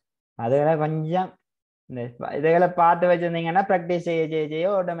 அதுகளை கொஞ்சம் இந்த இதுகளை பார்த்து வச்சிருந்தீங்கன்னா ப்ராக்டிஸ் செய்ய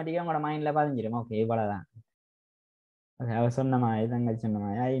ஆட்டோமேட்டிக்காக உங்களோட மைண்ட்ல பதிஞ்சிடும். ஓகே இவ்வளவுதான். அவர் சொன்ன மாதிரி தங்கள் சொன்ன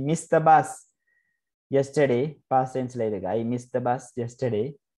மாதிரி I miss the bus yesterday past டென்ஸ்ல இருக்கு. I miss the bus yesterday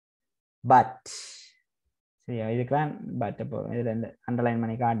but சரியா இதுக்கெல்லாம் பட் இதுல இருந்து அண்டர்லைன்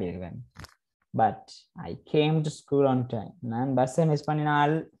பண்ணி காட்டியிருக்கேன். But I came to school on time. நான் பஸ்ஸை மிஸ்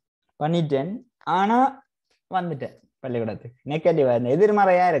பண்ணிட்டேன் ஆனா வந்துட்டேன் பள்ளிக்கூடத்துக்கு. நெகட்டிவா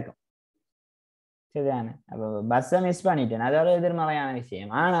எதிர்மறையா இருக்கும். சரிதானே? அப்போ பஸ்ஸை மிஸ் பண்ணிட்டேன் அதோட எதிர்மறையான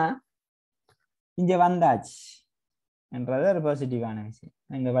விஷயம். ஆனா இங்க வந்தாச்சு என்றது ஒரு பாசிட்டிவான விஷயம்.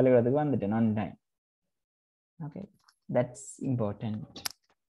 இந்த பள்ளிக்கூடத்துக்கு வந்துட்டேன் on time. Okay that's important.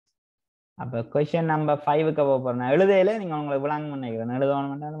 அப்போ கொஸ்டின் நம்பர் 5க்கு போகிறேன். எழுதையில நீங்கள் உங்களுக்கு விளங்க நினைக்கிறேன்.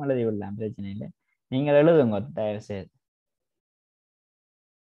 எழுதணும்னாலும் எழுதி விடலாம், பிரச்சனை இல்லை. நீங்கள் எழுதுங்க தயவு செய்து.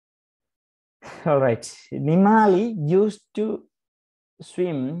 Alright. Nimali used to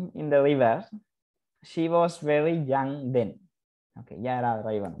swim in the river. She was very young then. Okay, யாராவது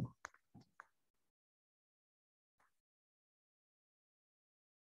ட்ரை பண்ணுங்க.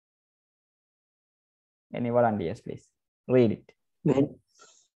 Any volunteers, please? Read it. When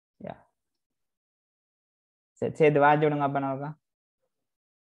Yeah. சேர்த்து வாட்சி விடுங்க அப்ப நமக்கு.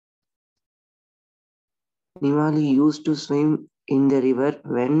 Nimali used to swim in the river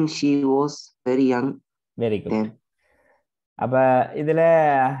when she was very young. Very good. Then அப்ப இதுல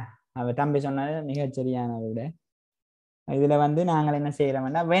அவ தம்பி சொன்னது மிகச்சரியானதை விட இதுல வந்து நாங்கள் என்ன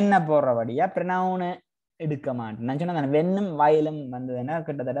செய்யறோம்னா வெண்ண போடுறபடியா ப்ரொனவுன் எடுக்க மாட்டோம். நான் சொன்னேன் வெண்ணும் வயலும் வந்ததுன்னா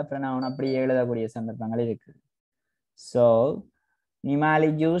கிட்டத்தட்ட ப்ரொனவுன் அப்படியே எழுதக்கூடிய சந்தர்ப்பங்கள் இருக்கு. So Nimali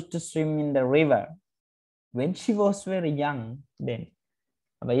used to swim in the river when she was very young then.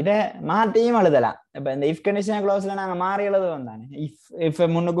 அப்ப இதை மாற்றியும் எழுதலாம். இப்ப இந்த இஃப் கண்டிஷனல் க்ளோஸ்ல நாங்க மாறி எழுதுவோம் தானே. இஃப்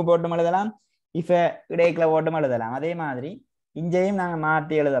முன்னுக்கு போட்டும் எழுதலாம், இஃப் இடைக்குள்ள போட்டும் எழுதலாம். அதே மாதிரி இங்கேயும் நாங்க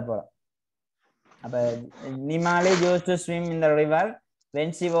மாற்றி எழுத போறோம். அப்ப Nimali used to swim in the river when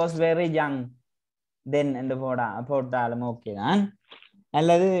she was very young then என்று போட்டாலும் ஓகே தான்.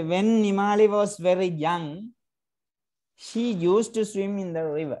 அல்லது when Nimali was very young she used to swim in the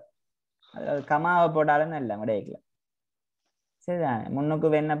river. அதாவது கமாவை போட்டாலும் நல்ல இடைக்குள்ள. சரிதான். முன்னுக்கு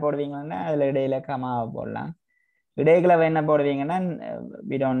வெண்ண போடுவீங்கன்னா அதுல இடையில கமாவை போடலாம். இடையில என்ன போடுவீங்கன்னா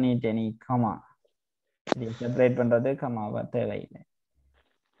we don't need any comma. Separate பண்றது கமாவா தேவையில்லை.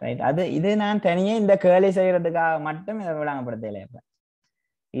 ரைட், அது இது நான் தனியே இந்த கேள்வி செய்யறதுக்காக மட்டும் இதை விளங்கப்படுத்தலை. இப்ப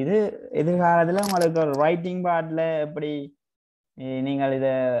இது எதிர்காலத்துல உங்களுக்கு ஒரு ரைட்டிங் பார்ட்ல எப்படி நீங்கள்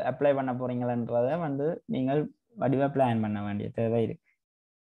இதை அப்ளை பண்ண போறீங்களன்றத வந்து நீங்கள் வடிவா பிளான் பண்ண வேண்டிய தேவை இருக்கு.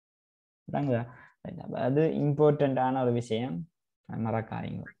 அது இம்பார்ட்டன்டான ஒரு விஷயம்,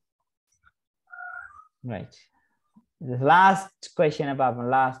 மறக்காதீங்க. ரைட், லாஸ்ட் கொஸ்டினை பார்ப்போம்.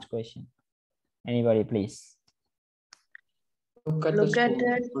 Last question, anybody please. Look at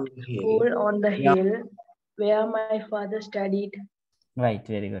the school on the hill where my father studied. Right,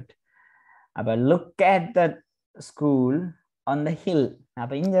 very good. அப்ப look at the school on the hill.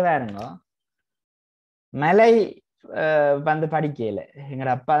 அப்ப இங்க பாருங்க, மலை வந்து படிக்கல. எங்கட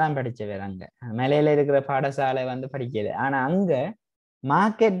அப்பா தான் படிச்சவர். அங்க மலையில இருக்கிற பாடசாலை வந்து படிக்கல. ஆனா அங்க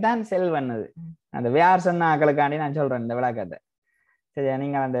மார்க்கெட் தான் செல் பண்ணது. அந்த வியார் சொன்ன ஆக்களுக்காண்டி நான் சொல்றேன் இந்த விளக்கத்தை. சரியா?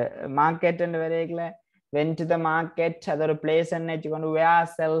 நீங்க அந்த market வரைக்கல went to the market, அது ஒரு பிளேஸ் வச்சுக்கொண்டு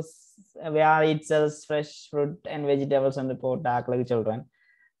where it sells fresh fruit and vegetables and போட்ட ஆக்களுக்கு சொல்றேன்.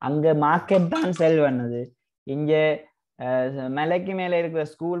 அங்க மார்க்கெட் தான் செல் பண்ணது. இங்க மலைக்கு மேல இருக்கிற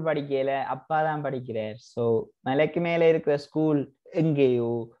ஸ்கூல் படிக்கல, அப்பா தான் படிக்கிறார். ஸோ மலைக்கு மேல இருக்கிற ஸ்கூல்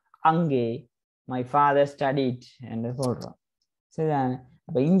எங்கேயோ அங்கே மை ஃபாதர் ஸ்டடிட் என்று சொல்றோம். சரிதானே?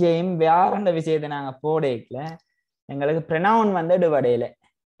 அப்ப இங்கேயும் வேற விஷயத்தை நாங்க போடல, எங்களுக்கு ப்ரொனவுன் வந்து எடுபடையில.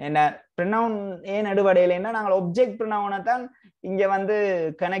 என்ன ப்ரொனவுன் ஏன் எடுபடையிலன்னா நாங்கள் ஒப்ஜெக்ட் ப்ரொனவுனை தான் இங்க வந்து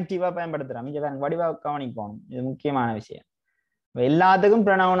கனெக்டிவா பயன்படுத்துறோம். இங்க வடிவா கவனிக்கணும், இது முக்கியமான விஷயம். எல்லாத்துக்கும்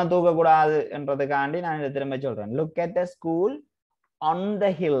ப்ரொனவுனை தூக்கக்கூடாது என்றதுக்காண்டி நான் இதை திரும்ப சொல்றேன். Look at the school on the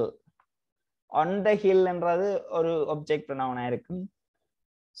hill. On the hill என்றது ஒரு ஒப்ஜெக்ட் ப்ரொனவுனா இருக்கும்.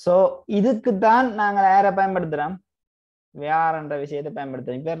 ஸோ இதுக்கு தான் நாங்கள் யாரை பயன்படுத்துறோம்? வேர் என்ற விஷயத்தை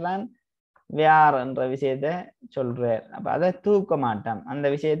பயன்படுத்துறோம். பேர் தான் வேர் என்ற விஷயத்த சொல்றார். அப்ப அதை தூக்க மாட்டோம், அந்த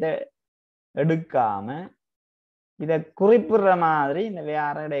விஷயத்த எடுக்காம இதை குறிப்பிடுற மாதிரி இந்த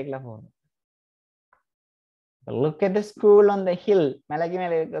வேற இடையில போறோம். Look at the school on the hill. மலைக்கு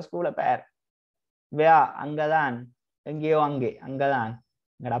மேல இருக்கிற ஸ்கூலை பேர் வியா, அங்கதான், எங்கேயோ அங்கே, அங்கதான்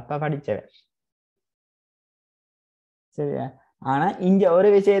எங்கட அப்பா படிச்சவர். சரியா? ஆனா இங்க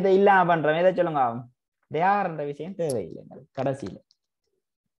ஒரு விஷயத்தை இல்லாம பண்றோம். எதை சொல்லுங்க? தேர்ன்ற விஷயம் தேவையில்லை கடைசியில.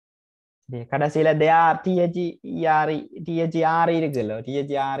 கடைசியில தேர் டிஹெச்ஆர் இருக்குல்ல,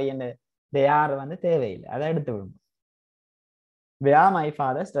 டிஹெச்ஆர் என்ற தேர் வந்து தேவையில்லை, அதை எடுத்து விடுங்க. வியா மை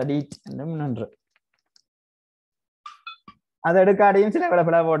ஃபாதர் ஸ்டடிட் என்று முன்னன்று அதை எடுக்காடையும் சில விட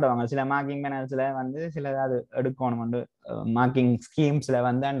போட்டுவாங்க. சில மார்க்கிங் பேனல்ஸ்ல வந்து சில அது எடுக்கணும், மார்க்கிங் ஸ்கீம்ஸ்ல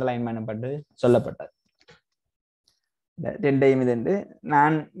வந்து அண்டர்லைன் பண்ணப்பட்டு சொல்லப்பட்டது. ரெண்டையும் இது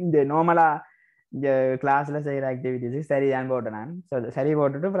நான் இந்த நார்மலா இந்த கிளாஸ்ல செய்யற ஆக்டிவிட்டிஸ் சரிதான் போட்டேன். நான் சரி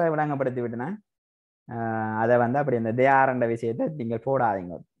போட்டுட்டு விளங்கப்படுத்தி விட்டேன். அதை வந்து அப்படி இந்த தேயாரண்ட விஷயத்தை நீங்கள்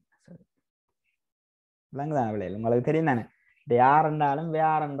போடாதீங்க. விளங்குதான விளையாடு? உங்களுக்கு தெரியும் தானே, தேயார் என்றாலும்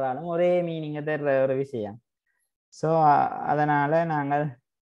வேர் என்றாலும் ஒரே மீனிங்கை தர்ற ஒரு விஷயம். ஸோ அதனால நாங்கள்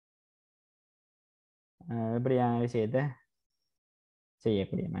இப்படியான விஷயத்த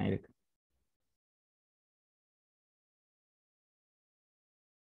செய்யக்கூடியமா இருக்கு.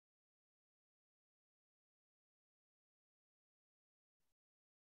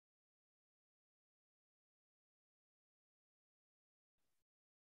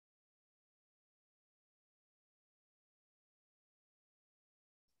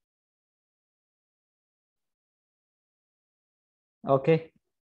 ஓகே,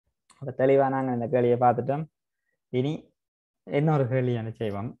 அப்போ தெளிவாக நாங்கள் இந்த கேள்வியை பார்த்துட்டோம். இனி இன்னொரு கேள்வி என்ன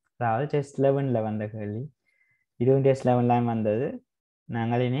செய்வோம், அதாவது டெஸ்ட் 11ல் வந்த கேள்வி, இதுவும் டெஸ்ட் 11 வந்தது.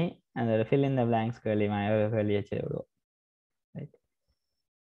 நாங்கள் இனி அந்த ஃபில் இன் த பிளாங்க்ஸ் கேள்வியை செய்து விடுவோம்.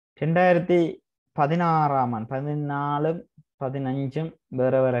 2016 ஆண்டு 14, 15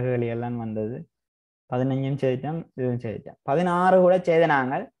 வேற வேற கேள்வியெல்லாம் வந்தது. 15 செய்தோம், இதுவும் செய்தோம். 16 கூட செய்த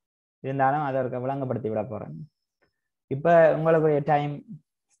நாங்கள், இருந்தாலும் அதற்கு விளங்கப்படுத்தி விட போறேன். இப்போ உங்களுக்குரிய டைம்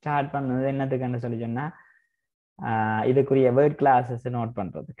ஸ்டார்ட் பண்ணது என்னத்துக்குன்னு சொல்லி சொன்னா, இதுக்குரிய வேர்ட் கிளாஸஸ் நோட்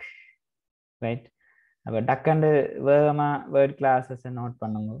பண்றதுக்கு. ரைட், அப்போ டக்கண்டு வேகமா வேர்ட் கிளாஸஸ் நோட்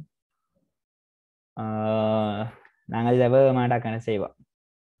பண்ணுங்க. நாங்கள் இதை வேகமா டக்கண்டு செய்வோம்.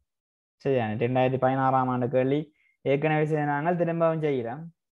 சரியா? 2016 ஆண்டு கேள்வி ஏற்கனவே செய்ய நாங்கள் திரும்பவும் செய்கிறோம்.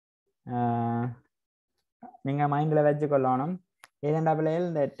 நீங்க மைண்ட்ல வச்சுக்கொள்ளணும். ஏதெண்டா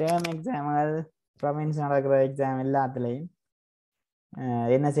பிள்ளைகள் இந்த டேர்ம் எக்ஸாம்கள், ப்ரொவின்ஸ் நடக்கிற எக்ஸாம் எல்லாத்துலேயும்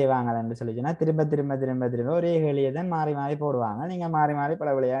என்ன செய்வாங்கன்னு சொல்லி சொன்னா, திரும்ப திரும்ப திரும்ப திரும்ப ஒரே கேள்வியை தான் மாறி மாறி போடுவாங்க. நீங்க மாறி மாறி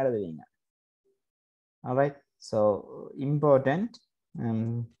பல விளையா எழுதுவீங்க. Alright, so important.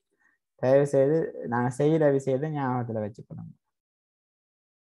 தயவு செய்து நாங்கள் செய்கிற விஷயத்தை ஞாபகத்தில் வச்சுக்கணும்.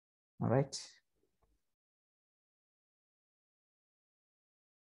 ஆல்ரைட்.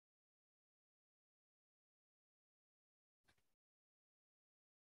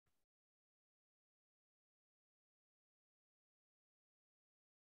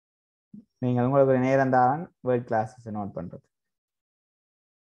 நீங்கள் உங்களுக்கு ஒரு நேரம் தான் வேர்ட் கிளாஸஸ் நோட் பண்றது.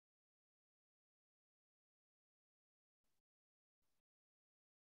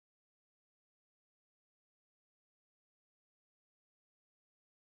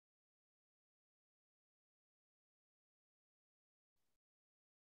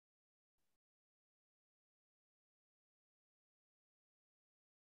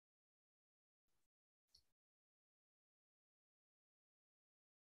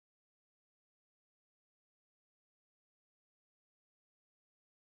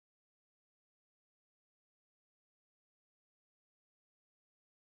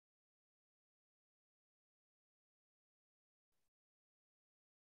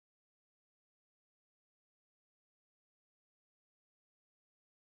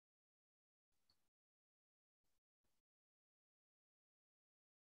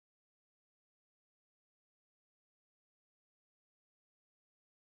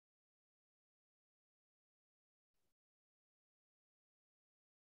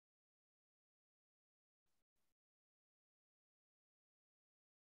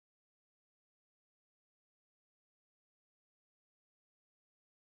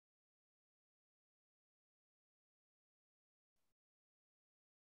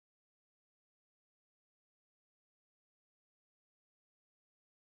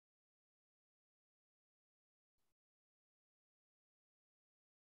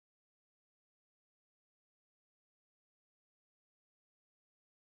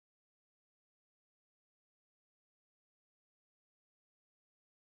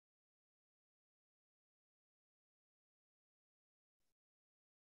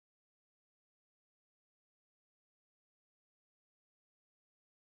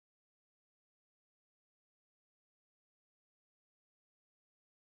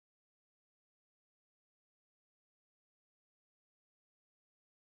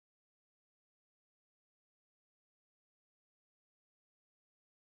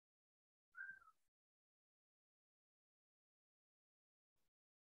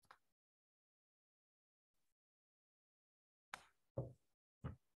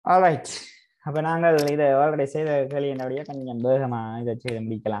 ஆல்ரைட், அப்போ நாங்கள் இதை ஆல்ரெடி செய்த கேள்வியினுடைய கொஞ்சம் வேகமாக இதை செய்து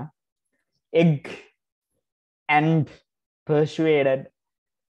முடிக்கலாம். Egg and persuaded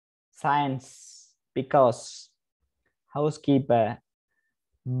science because housekeeper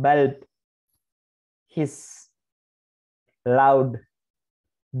bulb his loud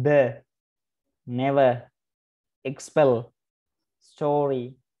the never expel story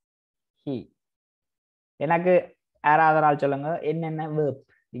he. எனக்கு யாராவது ஒரு ஆள் சொல்லுங்க, என்னென்ன வேர்ப்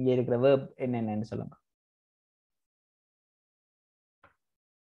இங்க இருக்கிற வேர்ப் என்னென்னு சொல்லுங்க.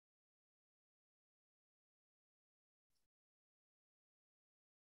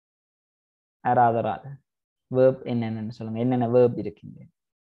 யாராவது ஒரு ஆள் வேர்ப் என்னென்னு சொல்லுங்க. என்னென்ன வேர்ப் இருக்குங்க?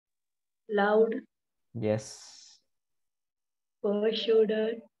 Loud. Yes.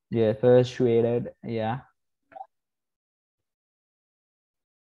 Persuaded. Yeah, persuaded. Yeah.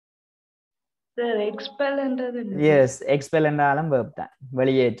 Sir, expel என்றது என்ன? Yes, expel என்றாலும் verb தான்,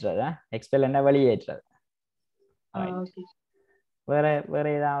 வெளியேற்றுறது. expel என்றா வெளியேற்றுறது. Okay. வேற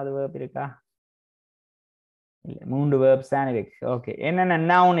ஏதாவது verb இருக்கா? இல்ல, 3 verbs தான் இருக்கு. ஓகே, என்னென்ன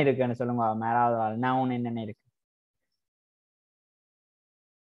noun இருக்குன்னு சொல்லுங்க. யாராவது noun என்னென்ன இருக்கு?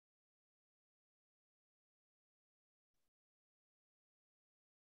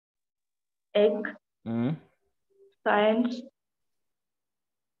 Egg. Science.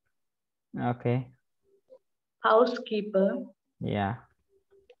 Okay. Housekeeper. Yeah.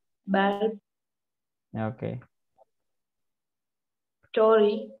 Bulb. Okay.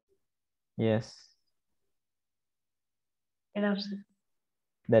 Story. Yes. Enough, sir.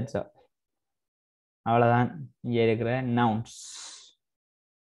 That's all. அவ்வளவுதான் இங்க இருக்கிற nouns.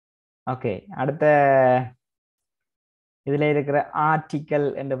 ஓகே, அடுத்த இதுல இருக்கிற ஆர்டிக்கல்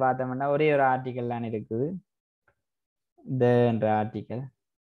என்று பார்த்தோம்னா ஒரே ஒரு ஆர்டிக்கல் தான் இருக்குது, the என்ற ஆர்டிக்கல்.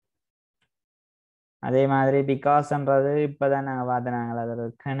 அதே மாதிரி பிகாஸ்ன்றது இப்பதான் நாங்க பார்த்தோம், அது ஒரு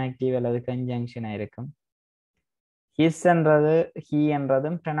கனெக்டிவ் அல்லது கன்ஜங்ஷனா இருக்கும். ஹிஸ்ன்றது ஹி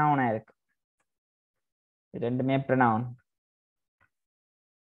என்றதும் ப்ரொனவுனா இருக்கும். ரெண்டுமே ப்ரொனவுன்.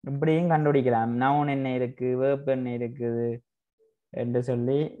 இப்படியும் கண்டுபிடிக்கலாம், நவுன் என்ன இருக்கு, வேர்ப் என்ன இருக்குது என்று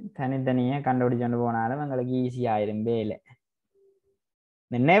சொல்லி தனித்தனியே கண்டுபிடிச்சோண்டு போனாலும் எங்களுக்கு ஈஸி ஆயிரும் வேலை.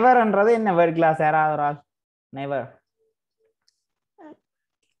 இந்த நெவர்ன்றது என்ன வேர்ட் கிளாஸ்? யாராவது ஒரு ஆள்? Never.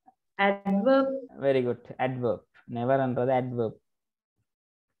 Adverb. Very good, adverb. நெவர்ன்றது adverb.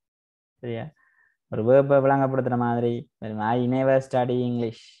 சரியா? ஒரு வேர்பை விளங்கப்படுத்துற மாதிரி, ஐ நெவர் ஸ்டடி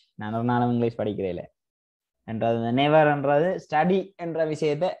இங்கிலீஷ், நான் ஒரு நாளும் இங்கிலீஷ் படிக்கிறேன் என்றது. நெவர்ன்றது ஸ்டடி என்ற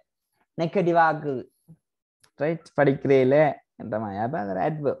விஷயத்தை நெகட்டிவ் ஆக்குது, ரைட்? படிக்கிறேல என்ற மாதிரி. அப்போ அது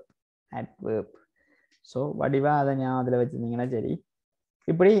adverb. adverb. ஸோ வடிவாக அதை ஞாபகத்தில் வச்சுருந்தீங்கன்னா சரி.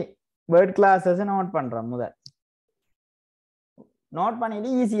 இப்படி வேர்ட் கிளாஸஸை நோட் பண்ணுறோம். முதல் நோட் பண்ணிட்டு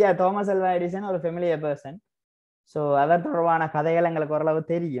ஈஸியாக தாமஸ் அல்வா எடிசன் ஒரு ஃபெமிலியர் பர்சன். ஸோ அவர் தொடர்பான கதைகள் எங்களுக்கு ஓரளவு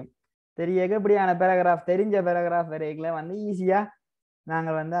தெரியும். தெரியக்க இப்படியான பேராகிராஃப் தெரிஞ்ச பேராகிராஃப் வரைகளை வந்து ஈஸியாக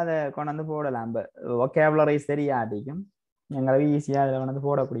நாங்கள் வந்து அதை கொண்டு வந்து போடலாம். ஒகேபுலரிஸ் தெரியாட்டிக்கும் எங்களுக்கு ஈஸியாக அதில் கொண்டு வந்து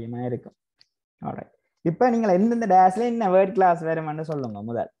போடக்கூடிய மாதிரி இருக்கும். ஆல்ரைட், இப்போ நீங்கள் எந்தெந்த டேஸ்ல என்ன வேர்ட் கிளாஸ் வேறுமென்று சொல்லுங்க.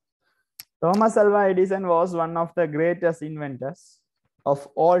 முதல், Thomas Alva Edison was one of the greatest inventors of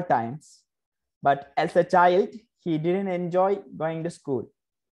all times, but as a child he didn't enjoy going to school.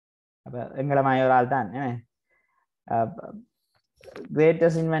 அப்ப எங்களை மாதிரி ஒரு ஆள் தான்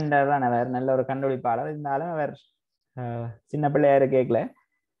கிரேட்டஸ்ட் இன்வென்டர் தான் அவர். நல்ல ஒரு கண்டுபிடிப்பாளர். இருந்தாலும் அவர் சின்ன பிள்ளையாரு கேட்கல,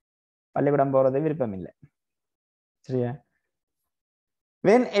 பள்ளிக்கூடம் போறது விருப்பம் இல்லை. சரியா?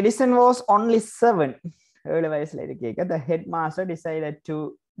 When Edison was only 7, 7 வயசுல கேட்க, the headmaster decided to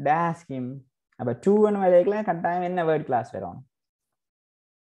dash him. அப்ப 2 வரைக்குள்ள கட்டாயம் என்ன வேர்ட் கிளாஸ் வரும்?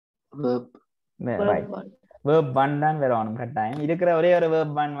 verb 1 தான் வரணும் கட்டாயம். இருக்கிற ஒரே ஒரு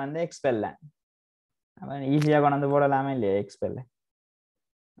verb 1 வந்து expel. அவன் ஈஸியா கொண்டு வந்து போடலாமே இல்லையா?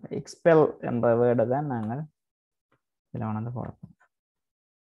 expel என்ற வேர்டை தான் நாங்கள் இதில் கொண்டு வந்து போடணும்.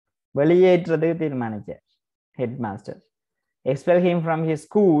 வெளியேற்றதுக்கு தீர்மானிச்சார் headmaster. expel him from his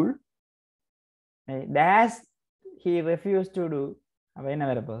school. dash he refused to do. அப்ப என்ன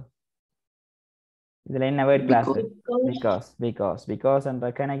வரப்போ? இதுல என்ன வேர்ட் கிளாஸ்? because என்ற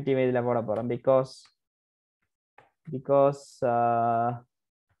கனெக்டிவ் இதுல போட போறோம். because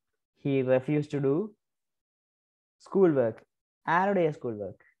he refused to do school work. யாருடைய school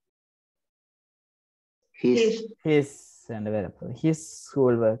work? his and வரப்போ his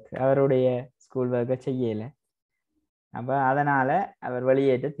school work. அவருடைய school work செய்யல. அப்ப அதனால அவர்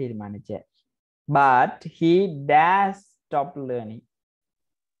வெளியேற்ற தீர்மானிச்சார். but he dash stopped learning.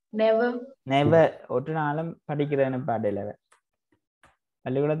 never ஒரு நாளும் படிக்கிறேன்னு பாடல.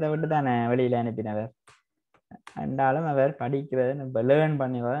 பள்ளிக்கூடத்தை விட்டு தானே வெளியில அனுப்பினவர். ரெண்டாலும் அவர் படிக்கிறது லேர்ன்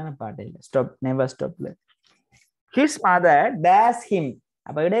பண்ணிவதான் பாடல. never stop learn. his mother dash him.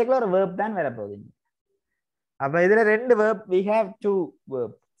 அப்ப இடையில ஒரு verb தான் வரப்போகுது. அப்ப இதுல ரெண்டு verb, we have two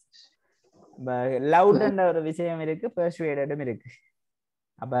verb. loud என்ற ஒரு விஷயம் இருக்கு, persuaded இருக்கு.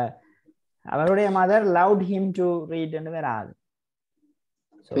 அப்ப அவருடைய mother loud him to read என்று வராது.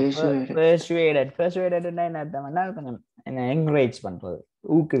 persuaded என்ன அர்த்தம்னா கொஞ்சம் என்ன என்கரேஜ் பண்றது,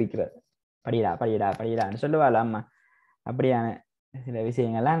 ஊக்குவிக்கிறது. படிடா படிடா படிடான்னு சொல்லுவாள் அம்மா. அப்படியான சில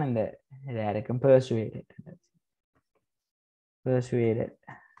விஷயங்கள்லாம் இந்த இதா இருக்கும். persuaded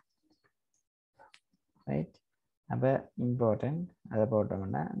right. அப்ப இம்பார்ட்டன்ட் அதை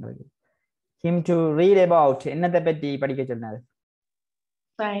போட்டோம்னா him to read about என்னத்தை பற்றி படிக்க சொன்னாரு?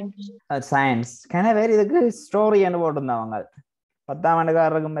 சயின்ஸ். வேறு இதுக்கு ஸ்டோரி என்று போட்டிருந்தவங்க 10ஆம்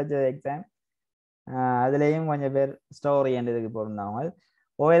ஆண்டுக்காரருக்கும் வச்ச எக்ஸாம். அதுலேயும் கொஞ்சம் பேர் ஸ்டோரி என்று இதுக்கு போட்டிருந்தவங்க.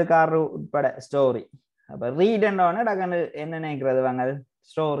 ஓயல்காரரு உட்பட ஸ்டோரி. அப்போ ரீட் என்றவொன்னே டக்குன்னு என்ன நினைக்கிறது வாங்க?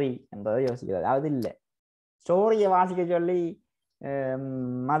 ஸ்டோரி என்றதை யோசிக்கிறது. அது இல்லை, ஸ்டோரியை வாசிக்க சொல்லி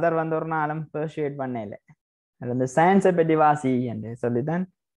மதர் வந்து ஒரு நாளும் பெர்சுவேட் பண்ண இல்லை. அது வந்து சயின்ஸை பற்றி வாசி என்று சொல்லித்தான்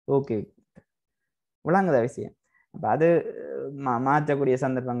ஓகே விளங்குத விஷயம். அப்போ அது மாற்றக்கூடிய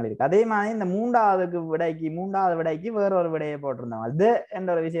சந்தர்ப்பங்கள் இருக்கு. அதே மாதிரி இந்த மூன்றாவது விடைக்கு வேற ஒரு விடையை போட்டிருந்தாங்க. அது என்ற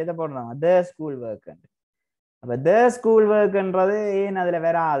ஒரு விஷயத்த போட்டிருந்தாங்க, த ஸ்கூல் ஒர்க். அப்ப த ஸ்கூல் ஒர்க்ன்றது ஏன் அதுல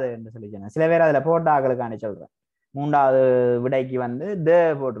வராது என்று சொல்லி சொன்னேன். சில பேர் அதுல போட்டாக்களுக்காண்டி சொல்றேன். மூன்றாவது விடைக்கு வந்து த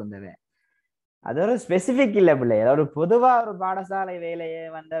போட்டிருந்தது. அது ஒரு ஸ்பெசிபிக் இல்லை பிள்ளை, ஒரு பொதுவா ஒரு பாடசாலை வேலையை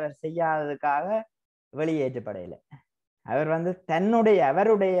வந்து அவர் செய்யாததுக்காக வெளியேற்றப்படையில. அவர் வந்து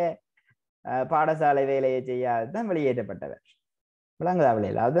அவருடைய பாடசாலை வேலையை செய்யாததான் வெளியேற்றப்பட்டவர். விளங்குதா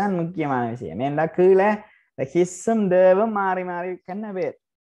பிள்ளைகள்? அதுதான் முக்கியமான விஷயம். ஏன்னா கீழே ஹிஸ்ஸும் தேவும் மாறி மாறி கண்ண பேர்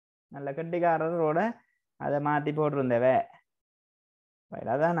நல்ல கட்டிக்காரரோட அதை மாத்தி போட்டிருந்தவ.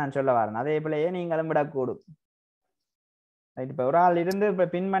 அதான் நான் சொல்ல வரேன். அதே பிள்ளையே நீங்களும் விடக்கூடும். இப்ப ஒரு ஆள் இருந்து இப்ப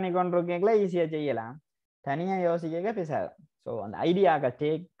பின் பண்ணி கொண்டிருக்கீங்களா ஈஸியா செய்யலாம், தனியா யோசிக்க பேசாது. ஸோ அந்த ஐடியாக்கள்,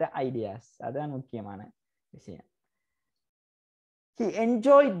 டேக் த ஐடியாஸ், அதுதான் முக்கியமான விஷயம். He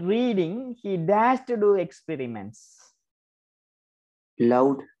enjoyed reading. He dashed to do experiments.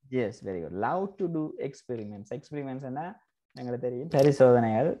 Loved. Yes, very good. Loved to do experiments. Experiments என்ன எங்களுக்கு தெரியும்,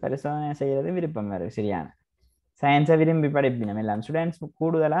 பரிசோதனை செய்யறது விருப்பம் வேறு. சரியான சயின்ஸை விரும்பி படிப்பினோம் எல்லாம் ஸ்டூடெண்ட்ஸ்.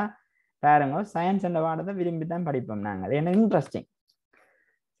 கூடுதலா பாருங்க, சயின்ஸ் என்ற பாடத்தை விரும்பி தான் படிப்போம் நாங்கள். ஏன்னா இன்ட்ரெஸ்டிங்.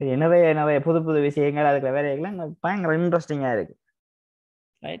 சரி, நிறைய புது விஷயங்கள் அதுக்கு வேலைகள் பயங்கர இன்ட்ரெஸ்டிங்கா இருக்கு.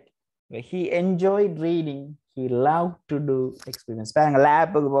 Right. He enjoyed reading. He loved to do experiments. பாருங்க,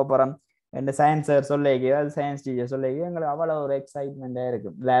 லேப்புக்கு போறோம் இந்த சயின்ஸ் சொல்லிக்கோ, அது சயின்ஸ் டீச்சர் சொல்லிக்கோ, எங்களுக்கு அவ்வளோ ஒரு எக்ஸைட்மெண்டா இருக்கு.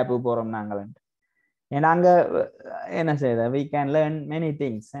 லேப்புக்கு போறோம் நாங்கள். ஏன்னா அங்க என்ன செய்யுது we can learn many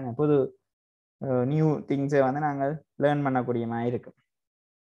things புது நியூ திங்ஸை வந்து நாங்கள் லேர்ன் பண்ணக்கூடிய மாதிரி இருக்கும்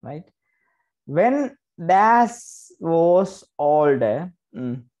right when dash was older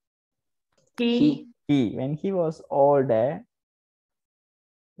when he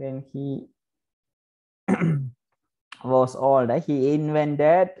was older he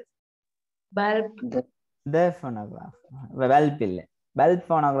invented bulb the phonograph bulb இல்லை bulb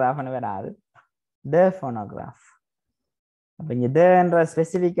phonograph னு வராது the phonograph அப்ப இங்க தேன்ற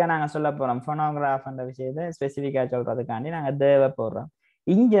ஸ்பெசிஃபிக்கா நாங்க சொல்ல போறோம் phonograph என்ற விஷயத்தை ஸ்பெசிஃபிக்கா சொல்றதுக்காண்டி நாங்க தேவை போடுறோம்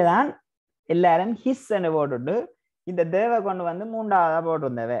இங்கதான் எல்லாரும் ஹிஸ் போட்டுட்டு இந்த தேவை கொண்டு வந்து மூன்றாவதா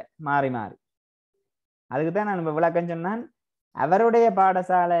போட்டிருந்தவ மாறி மாறி அதுக்கு தான் நான் விளக்கம் சொன்னான் அவருடைய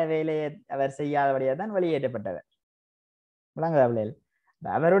பாடசாலை வேலையை அவர் செய்யாதபடியா தான் வெளியேற்றப்பட்டவர் விளங்குதாவில்லையில்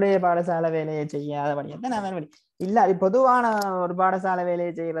அவருடைய பாடசாலை வேலையை செய்யாதபடியா தான் அவர் இல்ல அது பொதுவான ஒரு பாடசாலை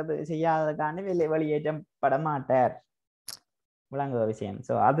வேலையை செய்யாததுக்காண்டி வெளியேற்றப்பட மாட்டார் விளங்குற விஷயம்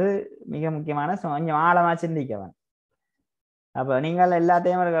ஸோ அது மிக முக்கியமான கொஞ்சம் ஆழமா சிந்திக்கவன் அப்ப நீங்கள்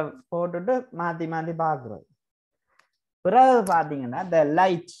எல்லாத்தையும் போட்டுட்டு மாத்தி மாத்தி பார்க்குறோம் பிறகு பாத்தீங்கன்னா த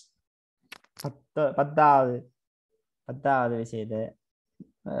லைட் பத்தாவது விஷயத்தை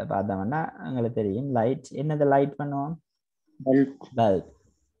பார்த்தோம்னா உங்களுக்கு தெரியும் லைட் என்னது லைட் பண்ணுவோம்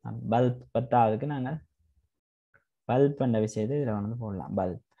பல்ப் பத்தாவதுக்கு நாங்கள் பல்ப் பண்ண விஷயத்தை இதுல வந்து போடலாம்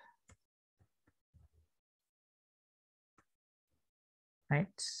பல்ப்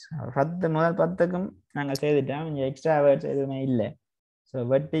முதல் 10க்கும் நாங்கள் செய்துட்டோம் கொஞ்சம் எக்ஸ்ட்ரா வேர்ட்ஸ் எதுவுமே இல்லை ஸோ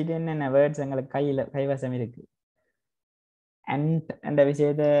வெட்டிட்டு என்னென்ன வேர்ட்ஸ் எங்களுக்கு கைவசம் இருக்கு அண்ட் என்ற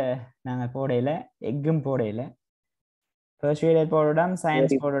விஷயத்த நாங்கள் போடையில எக்கும் போடையில ஃபர்ஸ்ட் பீரியட் போட்டுட்டோம்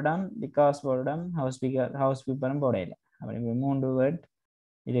சயின்ஸ் போட்டுட்டோம் பிகாஸ் போட்டுட்டோம் ஹவுஸ் கீப்பரும் போடையில அப்படி 3 வேர்ட்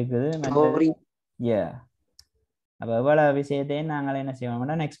இருக்குது அப்போ எவ்வளவு விஷயத்தையும் நாங்கள் என்ன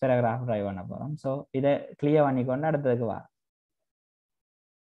செய்வோம்னா நெக்ஸ்ட் பேராகிராஃப் ட்ரை பண்ண போறோம் ஸோ இதை கிளியர் பண்ணிக்கொண்டு அடுத்ததுக்கு வா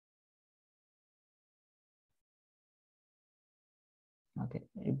ஓகே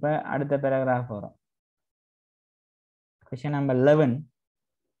இப்போ அடுத்த பேராகிராஃப் வரும் question number 11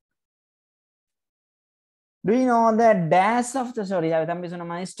 do you know the dash of the story தம்பி சொன்ன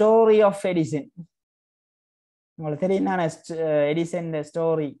மாதிரி story of Edison உங்களுக்கு தெரியும் நான் எடிசன்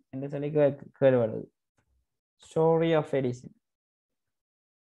ஸ்டோரி என்று சொல்லி கேள்விப்படுது story of Edison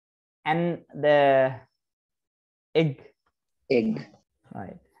and the egg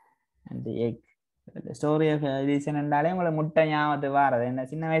right and the egg the story of Edison என்றாலே உங்களுக்கு முட்டை ஞாபகத்துக்கு வாரது என்ன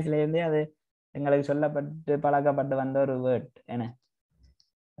சின்ன வயசுல இருந்தே அது எங்களுக்கு சொல்லப்பட்டு பழக்கப்பட்டு வந்த ஒரு வேர்ட் என்ன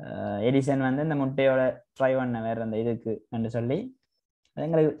எடிசன் வந்து இந்த முட்டையோட ட்ரை பண்ண வேற அந்த இதுக்கு என்று சொல்லி அது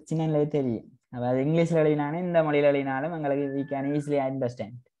எங்களுக்கு சின்னலே தெரியும் அதாவது இங்கிலீஷ்ல எழுதினானே இந்த மொழியில எழுதினாலும் எங்களுக்கு we can easily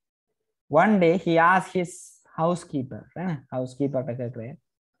understand one day he asked his housekeeper கேட்கிறேன்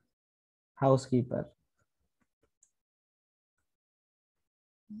housekeeper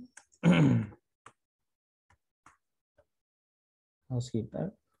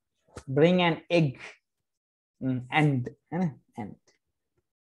bring an egg and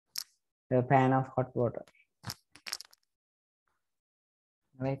a pan of hot water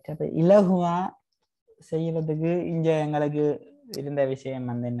right அப்ப இலகுவா செய்யறதுக்கு இங்க எங்களுக்கு இருந்த விஷயம்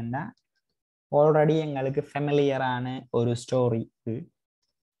வந்து என்னன்னா ஆல்ரெடி எங்களுக்கு ஃபெமிலியரான ஒரு ஸ்டோரி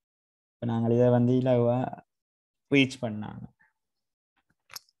இப்போ நாங்கள் இதை வந்து இலகுவா ரீச் பண்ணாங்க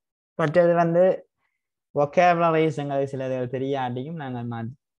மற்றது வந்து vocabularies எங்களுக்கு சிலது தெரியாட்டியும்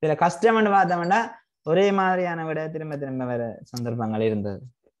நாங்கள் சில கஷ்டம்னு பார்த்தோம்னா ஒரே மாதிரியான விட திரும்ப திரும்ப வேற சந்தர்ப்பங்கள் இருந்தது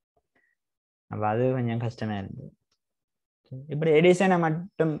அப்ப அது கொஞ்சம் கஷ்டமா இருந்தது இப்படி எடிசனை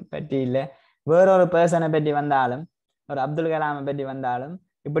மட்டும் பற்றி இல்லை வேறொரு பர்சனை பற்றி வந்தாலும் ஒரு அப்துல் கலாமை பற்றி வந்தாலும்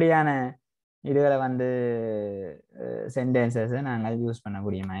இப்படியான இதுகளை வந்து சென்டென்சஸ் நாங்கள் யூஸ்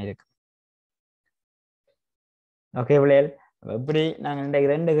பண்ணக்கூடிய மாதிரி இருக்கு ஓகே பிள்ளைகள் எப்படி நாங்கள் இன்றைக்கு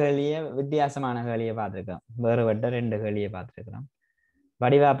 2 கேள்வியை வித்தியாசமான கேள்வியை பார்த்துருக்கோம் வேறுபட்ட 2 கேள்வியை பார்த்துருக்கிறோம்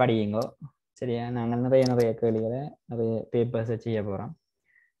வடிவா படியுங்கோ சரியா நாங்கள் நிறைய கேள்விகளை நிறைய பேப்பர்ஸை செய்ய போகிறோம்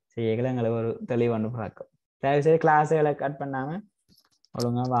செய்யகளை எங்களுக்கு ஒரு தெளிவு ஒன்று பார்க்கும் தயவுசெய்து கிளாஸுகளை கட் பண்ணாமல்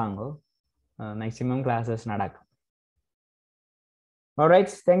ஒழுங்காக வாங்கோ மேக்ஸிமம் கிளாஸஸ் நடக்கும் All right,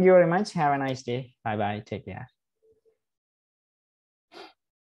 thank you very much. Have a nice day. Bye bye. Take care.